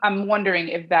I'm wondering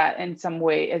if that in some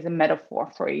way is a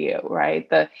metaphor for you, right?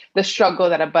 The struggle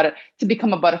that to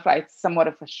become a butterfly, it's somewhat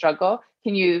of a struggle.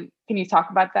 Can you talk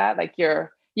about that? Like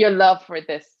your love for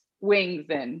this wings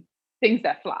and things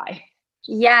that fly.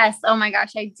 Yes. Oh my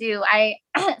gosh, I do.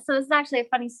 So this is actually a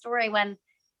funny story. When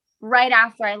right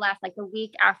after I left, like the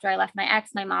week after I left my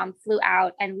ex, my mom flew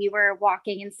out and we were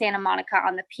walking in Santa Monica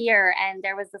on the pier, and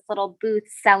there was this little booth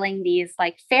selling these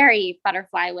like fairy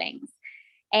butterfly wings.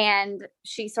 And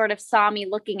she sort of saw me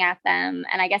looking at them,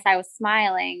 and I guess I was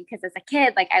smiling because as a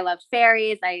kid, like I loved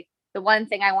fairies. The one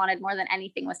thing I wanted more than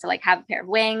anything was to like have a pair of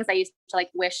wings. I used to like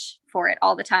wish for it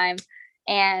all the time.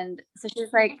 And so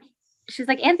she's like,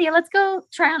 Anthea, let's go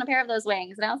try on a pair of those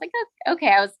wings. And I was like, okay.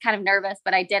 I was kind of nervous,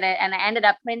 but I did it. And I ended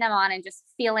up putting them on and just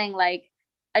feeling like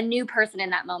a new person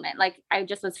in that moment. Like I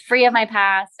just was free of my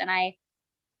past. And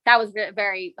that was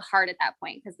very hard at that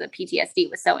point because the PTSD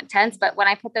was so intense. But when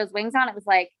I put those wings on, it was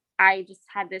like, I just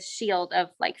had this shield of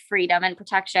like freedom and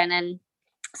protection. And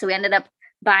so we ended up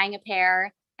buying a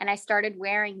pair, and I started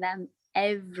wearing them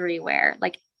everywhere,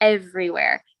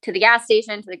 to the gas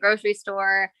station, to the grocery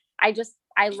store.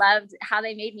 I loved how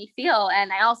they made me feel.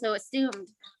 And I also assumed,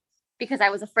 because I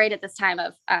was afraid at this time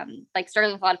of like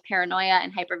struggling with a lot of paranoia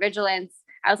and hypervigilance,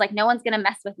 I was like, no one's going to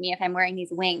mess with me if I'm wearing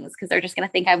these wings, because they're just going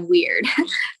to think I'm weird.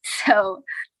 So,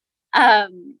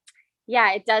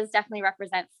 it does definitely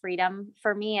represent freedom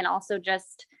for me. And also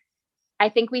just, I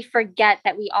think we forget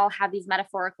that we all have these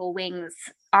metaphorical wings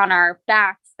on our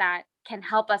backs that can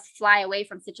help us fly away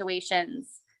from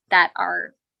situations that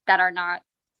are not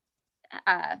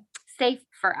safe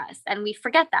for us. And we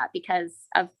forget that because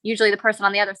of usually the person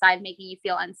on the other side making you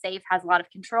feel unsafe has a lot of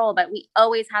control, but we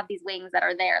always have these wings that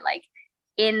are there, like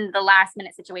in the last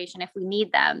minute situation if we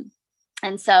need them.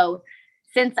 And so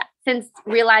since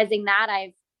realizing that,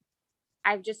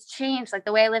 I've just changed. Like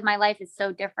the way I live my life is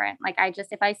so different. Like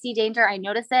if I see danger, I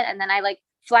notice it, and then I like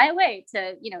fly away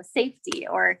to, safety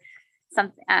or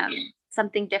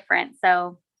something different.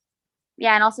 So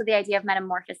Yeah. And also the idea of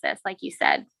metamorphosis, like you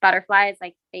said, butterflies,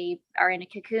 like they are in a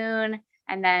cocoon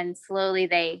and then slowly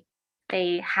they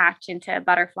hatch into a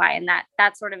butterfly. And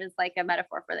that sort of is like a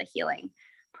metaphor for the healing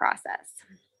process.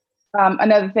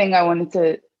 Another thing I wanted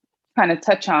to kind of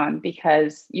touch on,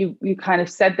 because you kind of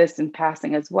said this in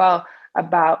passing as well,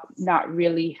 about not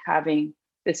really having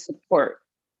this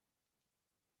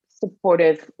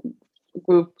supportive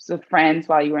groups of friends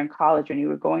while you were in college when you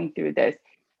were going through this.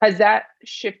 Has that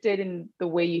shifted in the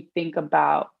way you think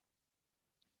about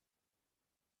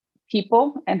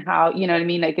people and how, you know what I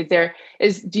mean? Like,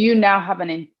 do you now have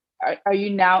are you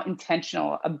now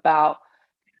intentional about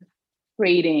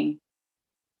creating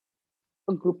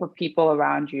a group of people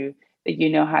around you that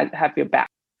you know have your back?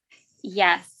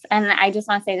 Yes. And I just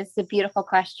want to say this is a beautiful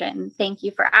question. Thank you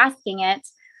for asking it.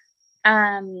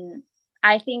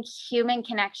 I think human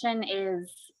connection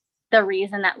is the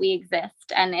reason that we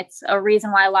exist. And it's a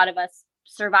reason why a lot of us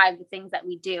survive the things that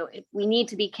we do. We need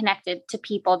to be connected to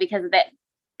people because of it.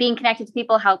 Being connected to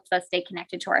people helps us stay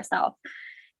connected to ourselves.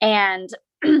 And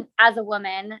as a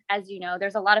woman, as you know,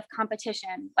 there's a lot of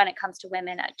competition when it comes to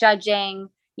women at judging,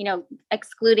 you know,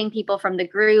 excluding people from the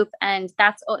group. And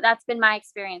that's been my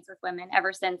experience with women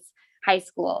ever since high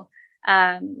school.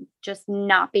 Just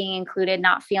not being included,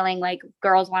 not feeling like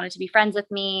girls wanted to be friends with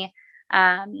me.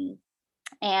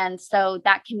 And so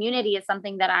that community is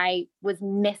something that I was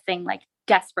missing like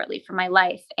desperately for my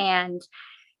life. And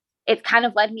it's kind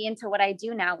of led me into what I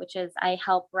do now, which is I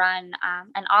help run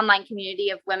an online community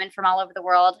of women from all over the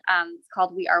world. It's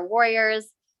called We Are Warriors.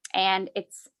 And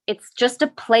it's just a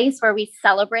place where we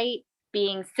celebrate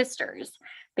being sisters,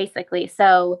 basically.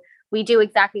 So we do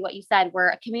exactly what you said. We're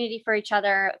a community for each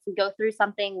other. If we go through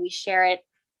something, we share it.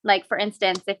 Like, for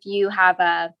instance, if you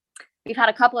have we've had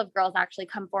a couple of girls actually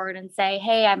come forward and say,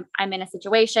 hey, I'm in a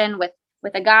situation with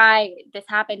a guy. This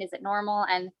happened. Is it normal?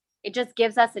 And it just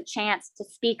gives us a chance to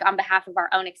speak on behalf of our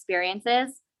own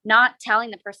experiences, not telling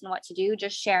the person what to do,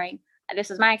 just sharing. This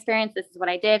was my experience. This is what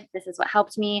I did. This is what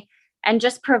helped me. And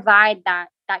just provide that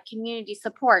community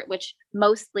support, which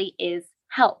mostly is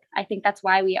help. I think that's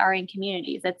why we are in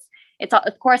communities. It's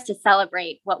of course to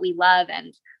celebrate what we love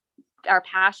and our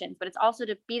passions, but it's also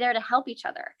to be there to help each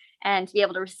other and to be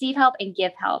able to receive help and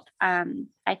give help.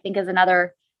 I think is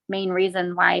another main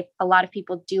reason why a lot of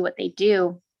people do what they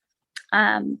do.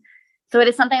 So it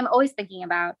is something I'm always thinking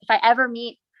about. If I ever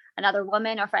meet another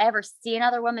woman or if I ever see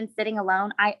another woman sitting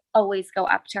alone, I always go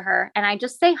up to her and I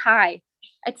just say hi.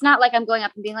 It's not like I'm going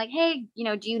up and being like, hey, you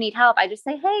know, do you need help? I just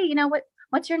say, hey, you know,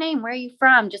 what's your name? Where are you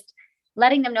from? Just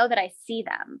letting them know that I see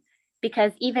them,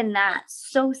 because even that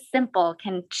so simple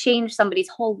can change somebody's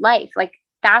whole life. Like,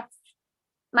 that's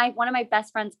one of my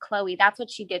best friends, Chloe. That's what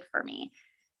she did for me.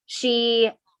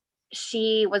 She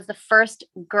was the first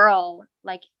girl,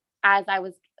 like, as I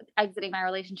was exiting my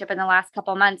relationship in the last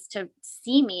couple of months, to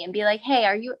see me and be like, hey,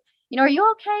 are you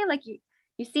okay? Like,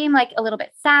 you seem like a little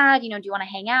bit sad, you know, do you want to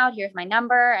hang out? Here's my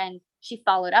number. And she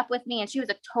followed up with me, and she was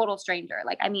a total stranger.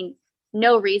 Like, I mean,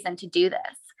 no reason to do this.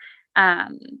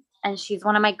 And she's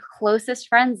one of my closest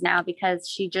friends now because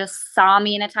she just saw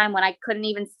me in a time when I couldn't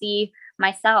even see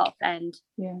myself. And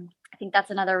yeah, I think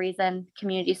that's another reason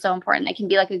community is so important. It can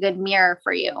be like a good mirror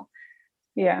for you.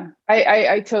 Yeah,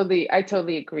 I totally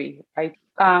agree. I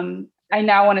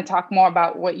now want to talk more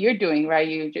about what you're doing, right?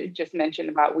 You just mentioned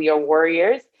about We Are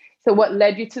Warriors. So what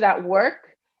led you to that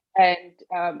work? And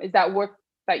is that work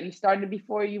that you started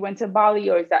before you went to Bali,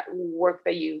 or is that work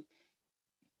that you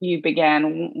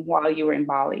began while you were in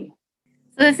Bali?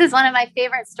 So this is one of my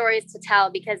favorite stories to tell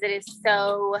because it is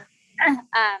so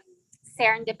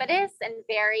serendipitous and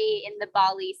very in the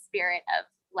Bali spirit of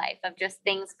life, of just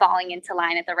things falling into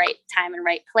line at the right time and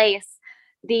right place.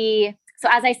 So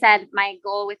as I said, my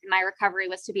goal with my recovery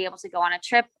was to be able to go on a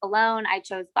trip alone. I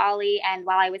chose Bali. And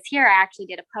while I was here, I actually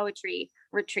did a poetry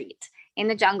retreat in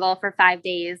the jungle for 5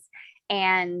 days.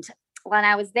 And when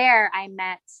I was there, I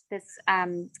met this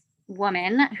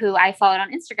woman who I followed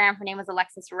on Instagram. Her name was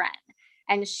Alexis Wren.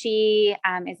 And she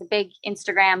is a big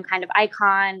Instagram kind of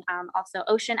icon, also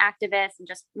ocean activist, and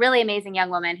just really amazing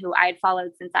young woman who I had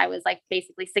followed since I was like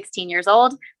basically 16 years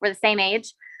old. We're the same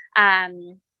age.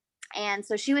 And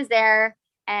so she was there.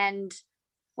 And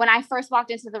when I first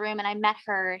walked into the room and I met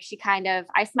her,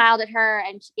 I smiled at her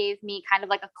and she gave me kind of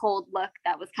like a cold look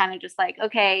that was kind of just like,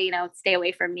 okay, you know, stay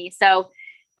away from me. So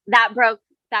that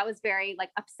was very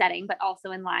like upsetting, but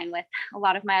also in line with a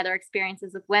lot of my other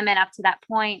experiences with women up to that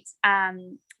point.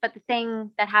 But the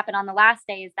thing that happened on the last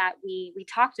day is that we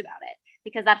talked about it.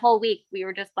 because that whole week we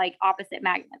were just like opposite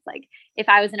magnets. Like if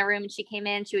I was in a room and she came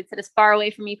in, she would sit as far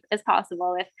away from me as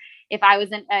possible.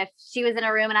 If she was in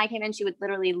a room and I came in, she would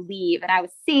literally leave. And I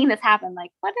was seeing this happen.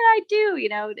 Like, what did I do? You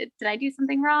know, did I do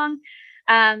something wrong?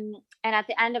 And at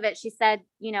the end of it, she said,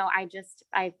 you know, I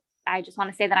just want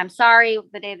to say that I'm sorry.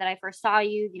 The day that I first saw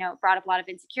you, you know, it brought up a lot of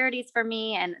insecurities for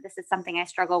me. And this is something I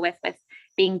struggle with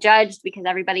being judged, because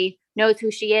everybody knows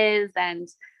who she is. And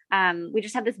we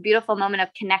just had this beautiful moment of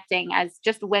connecting as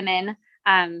just women,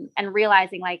 and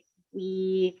realizing like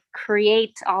we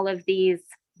create all of these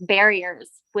barriers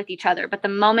with each other, but the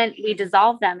moment we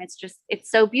dissolve them, it's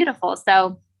so beautiful.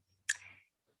 So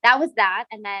that was that.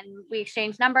 And then we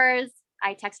exchanged numbers.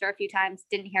 I texted her a few times,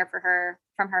 didn't hear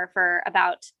from her for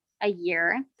about a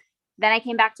year. Then I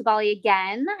came back to Bali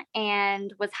again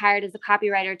and was hired as a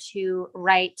copywriter to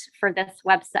write for this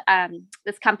website,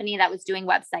 this company that was doing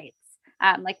websites,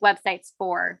 like websites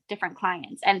for different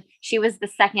clients. And she was the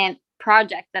second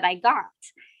project that I got.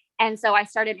 And so I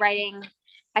started writing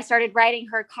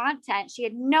her content. She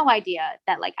had no idea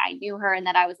that like I knew her and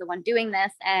that I was the one doing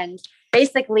this. And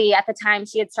basically at the time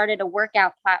she had started a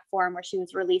workout platform where she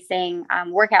was releasing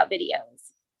workout videos.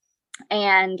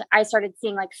 And I started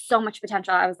seeing like so much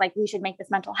potential. I was like, we should make this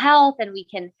mental health, and we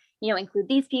can, you know, include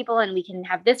these people, and we can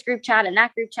have this group chat and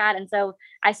that group chat. And so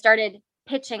I started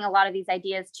pitching a lot of these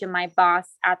ideas to my boss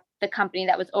at the company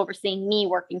that was overseeing me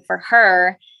working for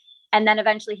her. And then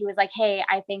eventually he was like, hey,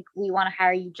 I think we want to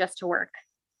hire you just to work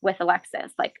with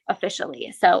Alexis, like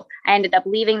officially. So I ended up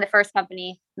leaving the first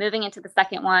company, moving into the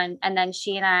second one. And then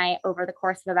she and I, over the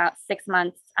course of about 6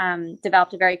 months,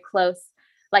 developed a very close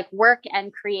like work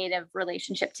and creative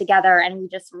relationship together. And we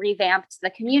just revamped the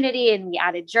community, and we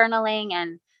added journaling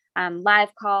and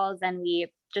live calls, and we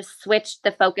just switched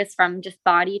the focus from just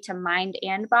body to mind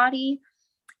and body.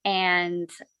 And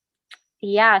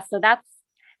yeah, so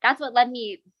that's what led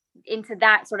me into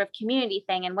that sort of community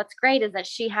thing. And what's great is that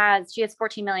she has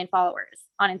 14 million followers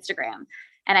on Instagram,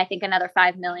 and I think another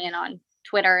 5 million on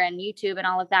Twitter and YouTube and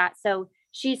all of that. So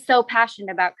she's so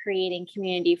passionate about creating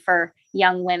community for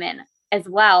young women as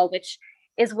well, which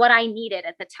is what I needed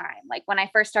at the time. Like when I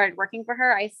first started working for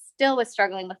her, I still was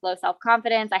struggling with low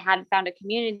self-confidence. I hadn't found a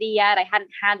community yet. I hadn't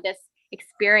had this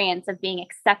experience of being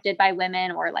accepted by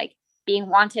women, or like being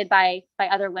wanted by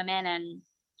other women. And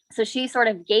so she sort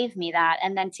of gave me that.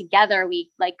 And then together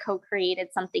we like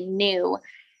co-created something new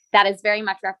that is very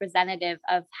much representative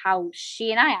of how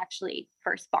she and I actually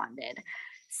first bonded.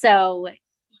 So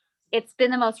it's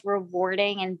been the most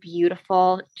rewarding and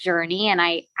beautiful journey. And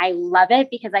I love it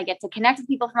because I get to connect with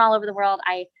people from all over the world.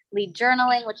 I lead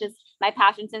journaling, which is my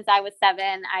passion since I was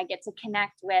 7. I get to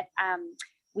connect with,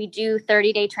 we do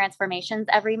 30-day transformations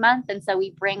every month. And so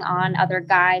we bring on other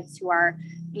guides who are,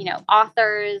 you know,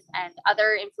 authors and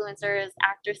other influencers,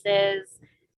 actresses.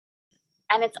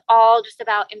 And it's all just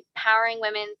about empowering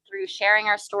women through sharing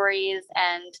our stories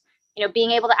and, you know,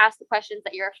 being able to ask the questions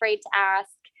that you're afraid to ask.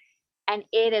 And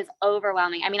it is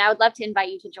overwhelming. I mean, I would love to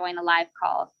invite you to join a live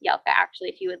call, Yelka, actually,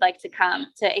 if you would like to come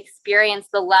to experience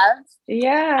the love.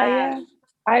 Yeah.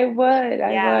 I would.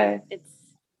 I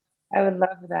would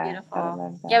love that. Beautiful. I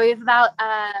would love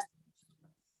that.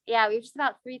 Yeah, we have just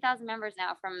about 3,000 members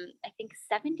now from, I think,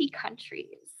 70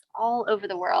 countries all over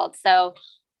the world. So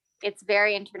it's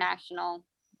very international.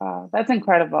 Wow, that's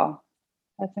incredible.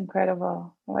 That's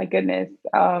incredible. Oh my goodness.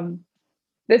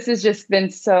 This has just been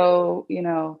so, you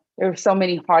know, there were so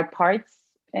many hard parts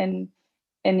in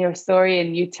your story,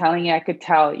 and you telling it, I could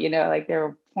tell, you know, like there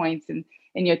were points in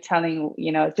your telling,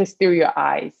 you know, just through your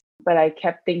eyes. But I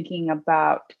kept thinking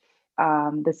about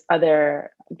this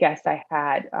other guest I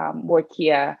had,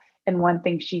 Warkia, and one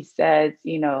thing she says,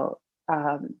 you know,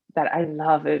 that I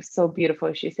love, it's so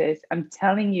beautiful. She says, I'm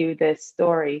telling you this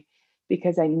story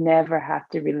because I never have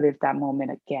to relive that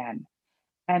moment again.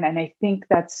 And I think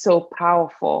that's so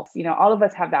powerful. You know, all of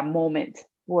us have that moment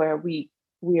where we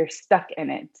are stuck in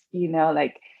it, you know,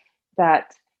 like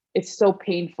that. It's so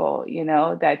painful, you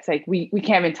know, that's like we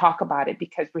can't even talk about it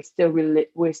because we're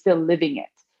still living it,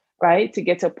 right? To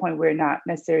get to a point where you're not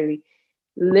necessarily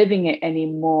living it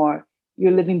anymore,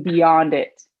 you're living beyond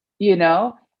it, you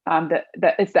know.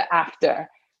 It's the after,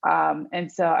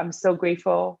 and so I'm so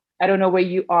grateful. I don't know where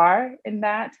you are in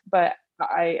that, but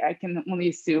I can only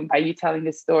assume by you telling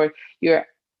this story, you're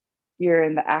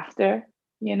in the after,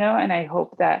 you know, and I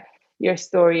hope that your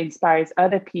story inspires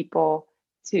other people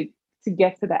to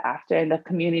get to the after, and the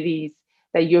communities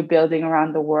that you're building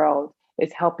around the world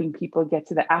is helping people get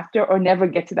to the after or never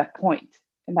get to that point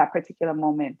in that particular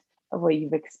moment of what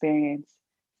you've experienced.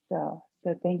 So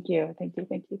thank you.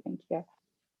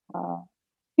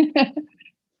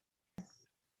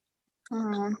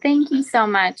 Oh, thank you so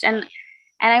much. And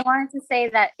I wanted to say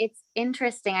that it's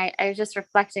interesting. I was just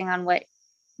reflecting on what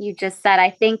you just said. I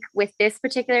think with this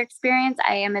particular experience,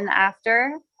 I am in the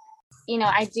after.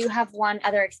 I do have one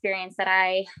other experience that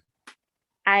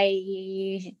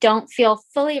I don't feel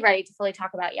fully ready to fully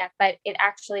talk about yet, but it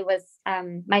actually was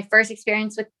my first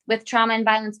experience with trauma and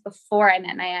violence before I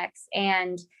met my ex,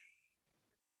 and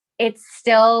it's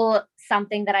still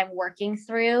something that I'm working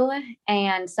through.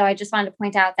 And so I just wanted to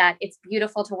point out that it's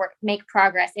beautiful to make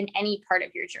progress in any part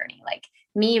of your journey. Like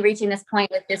me reaching this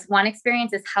point with this one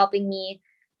experience is helping me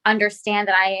understand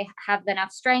that I have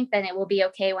enough strength and it will be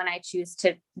okay when I choose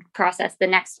to process the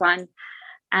next one.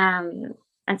 And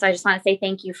so I just want to say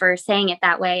thank you for saying it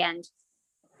that way. And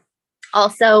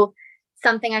also,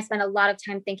 something I spend a lot of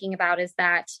time thinking about is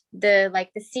that the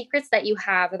secrets that you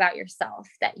have about yourself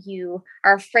that you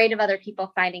are afraid of other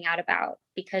people finding out about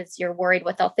because you're worried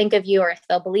what they'll think of you or if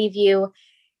they'll believe you.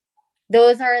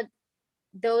 Those are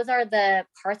the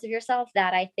parts of yourself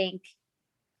that I think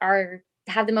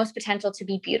have the most potential to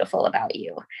be beautiful about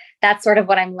you. That's sort of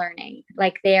what I'm learning.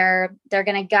 Like they're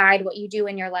going to guide what you do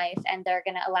in your life, and they're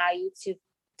going to allow you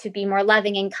to be more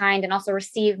loving and kind, and also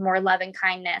receive more love and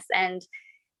kindness. And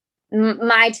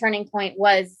my turning point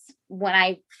was when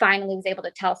I finally was able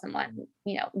to tell someone,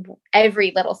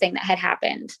 every little thing that had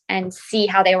happened and see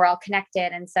how they were all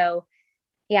connected. And so,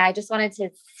 yeah, I just wanted to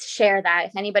share that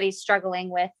if anybody's struggling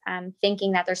with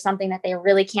thinking that there's something that they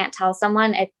really can't tell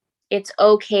someone, it's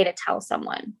okay to tell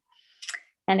someone.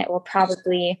 And it will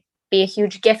probably be a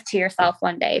huge gift to yourself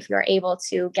one day if you're able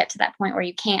to get to that point where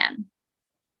you can.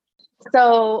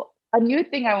 So a new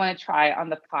thing I want to try on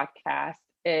the podcast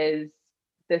is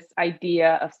this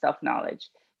idea of self-knowledge.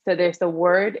 So there's a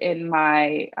word in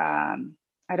my,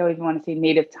 I don't even want to say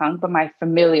native tongue, but my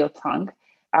familial tongue,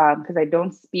 because I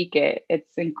don't speak it.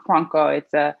 It's in Kronko.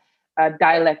 It's a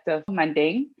dialect of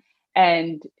Manding.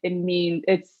 And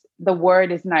the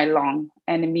word is Nailong,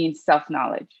 and it means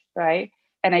self-knowledge, right?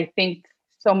 And I think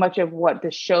so much of what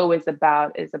the show is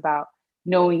about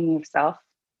knowing yourself,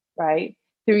 right?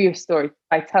 Through your story.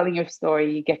 By telling your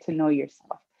story, you get to know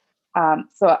yourself.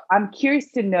 So I'm curious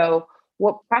to know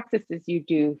what practices you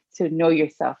do to know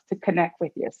yourself, to connect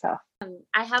with yourself.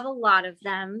 I have a lot of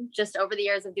them just over the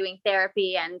years of doing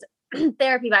therapy. And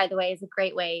therapy, by the way, is a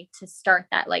great way to start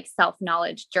that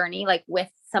self-knowledge journey, with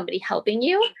somebody helping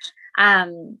you.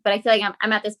 But I feel like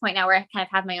I'm at this point now where I kind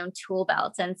of have my own tool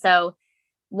belt. And so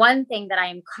one thing that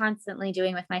I'm constantly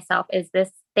doing with myself is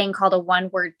this thing called a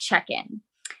one-word check-in.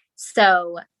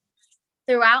 So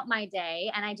throughout my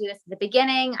day, and I do this at the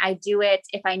beginning, I do it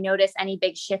if I notice any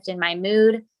big shift in my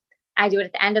mood, I do it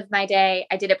at the end of my day.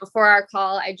 I did it before our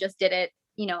call. I just did it,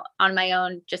 on my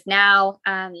own just now.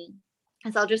 And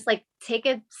so I'll just take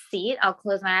a seat, I'll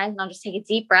close my eyes and I'll just take a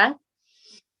deep breath.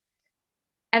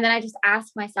 And then I just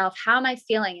ask myself, how am I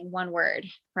feeling in one word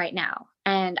right now?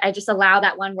 And I just allow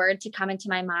that one word to come into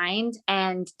my mind.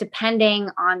 And depending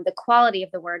on the quality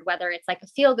of the word, whether it's a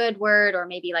feel-good word or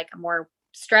maybe a more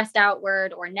stressed out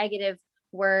word or negative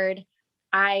word,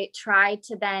 I try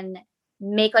to then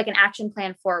make an action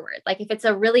plan forward. If it's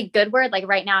a really good word,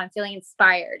 right now I'm feeling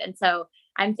inspired. And so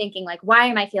I'm thinking why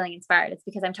am I feeling inspired? It's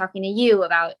because I'm talking to you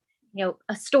about,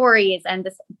 stories and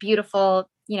this beautiful,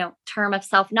 term of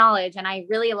self-knowledge. And I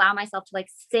really allow myself to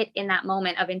sit in that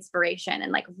moment of inspiration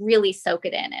and really soak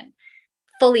it in and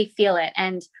fully feel it.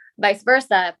 And vice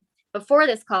versa. Before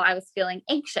this call, I was feeling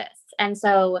anxious. And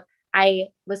so I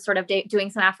was sort of doing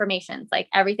some affirmations,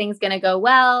 everything's going to go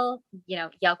well.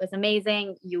 Yelp is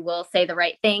amazing. You will say the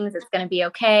right things. It's going to be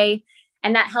okay.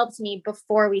 And that helped me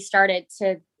before we started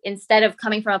to, instead of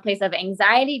coming from a place of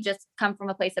anxiety, just come from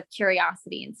a place of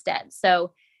curiosity instead.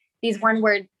 So these one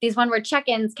word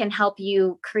check-ins can help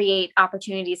you create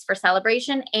opportunities for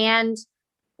celebration and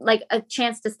a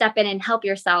chance to step in and help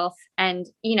yourself. And,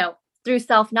 through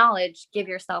self-knowledge, give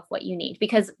yourself what you need,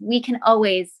 because we can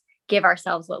always give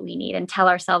ourselves what we need and tell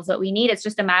ourselves what we need. It's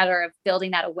just a matter of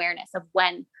building that awareness of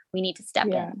when we need to step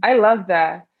in. I love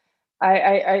that.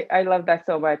 I love that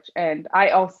so much. And I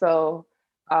also,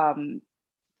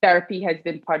 therapy has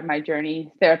been part of my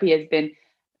journey. Therapy has been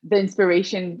the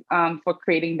inspiration for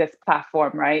creating this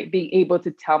platform, right? Being able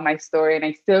to tell my story. And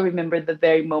I still remember the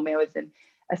very moment I was in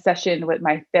a session with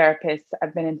my therapist.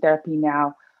 I've been in therapy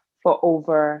now for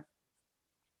over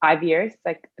 5 years,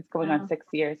 it's going on 6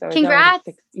 years. Congrats.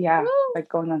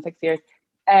 Going on 6 years.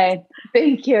 And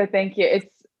thank you.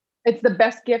 It's the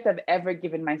best gift I've ever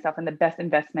given myself and the best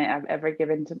investment I've ever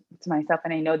given to myself.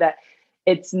 And I know that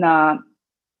it's not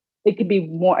it could be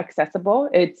more accessible.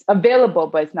 It's available,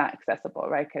 but it's not accessible,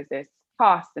 right? Because there's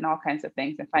cost and all kinds of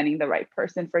things, and finding the right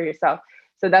person for yourself.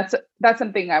 So that's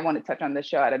something I want to touch on the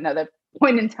show at another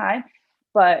point in time.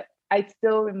 But I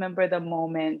still remember the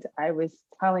moment I was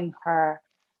telling her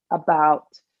about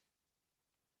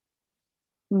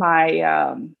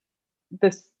my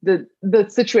the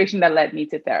situation that led me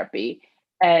to therapy.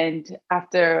 And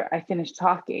after I finished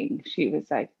talking, she was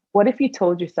like, "What if you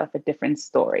told yourself a different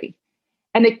story?"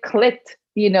 And it clicked,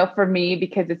 for me,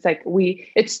 because it's like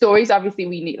it's stories. Obviously,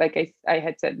 we need, like I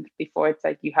had said before, it's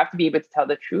like you have to be able to tell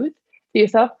the truth to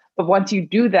yourself. But once you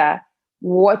do that,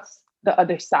 what's the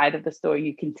other side of the story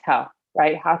you can tell,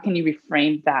 right? How can you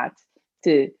reframe that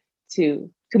to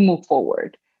move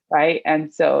forward, right?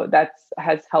 And so that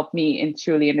has helped me in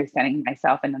truly understanding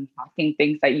myself and unlocking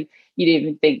things that you didn't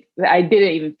even think, that I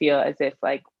didn't even feel as if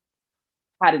like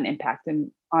had an impact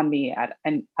on me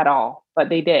at all, but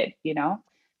they did,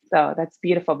 So that's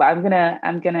beautiful. But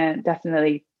I'm gonna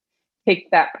definitely take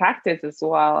that practice as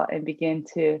well and begin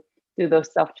to do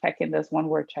those self-check-in, those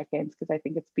one-word check-ins, because I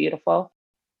think it's beautiful.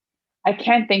 I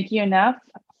can't thank you enough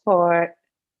for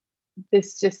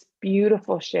this just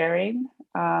beautiful sharing.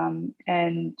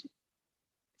 And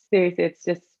seriously, it's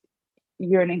just,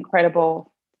 you're an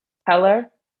incredible teller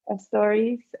of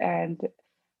stories. And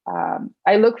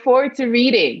I look forward to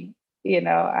reading.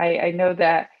 I know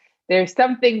that there's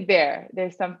something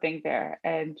there.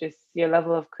 And just your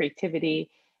level of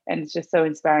creativity. And it's just so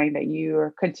inspiring that you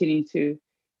are continuing to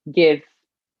give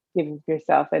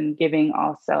yourself, and giving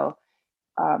also.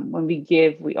 When we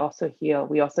give, we also heal.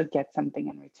 We also get something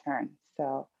in return.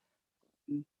 So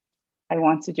I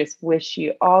want to just wish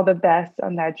you all the best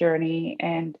on that journey.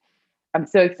 And I'm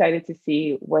so excited to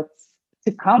see what's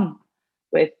to come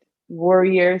with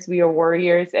Warriors. We are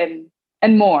warriors, and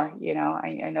more.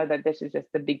 I know that this is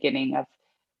just the beginning of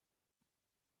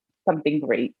something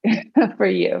great for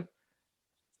you.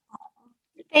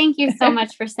 Thank you so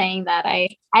much for saying that.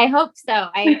 I hope so.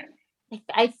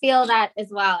 I feel that as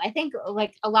well. I think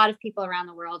like a lot of people around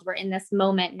the world, we're in this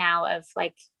moment now of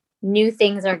like new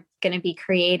things are going to be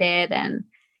created, and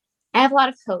I have a lot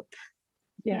of hope.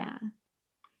 Yeah.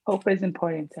 Hope is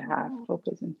important to have.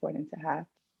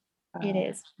 It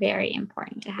is very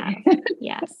important to have.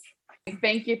 Yes.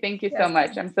 Thank you so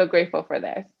much. I'm so grateful for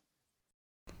this.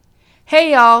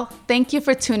 Hey y'all, thank you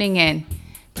for tuning in.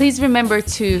 Please remember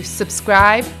to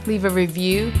subscribe, leave a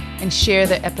review, and share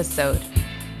the episode.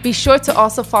 Be sure to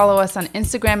also follow us on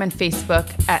Instagram and Facebook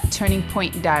at Turning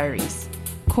Point Diaries.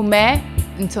 Kume,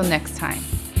 until next time.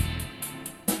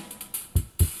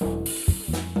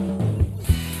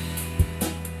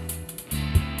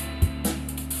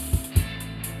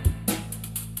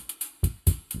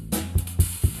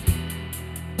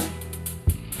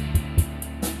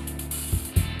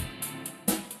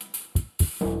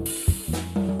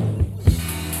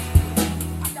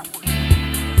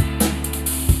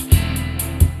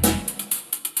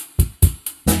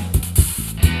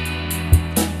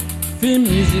 Theme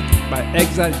music by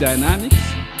Exile Dynamics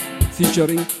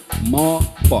featuring More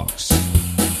Box.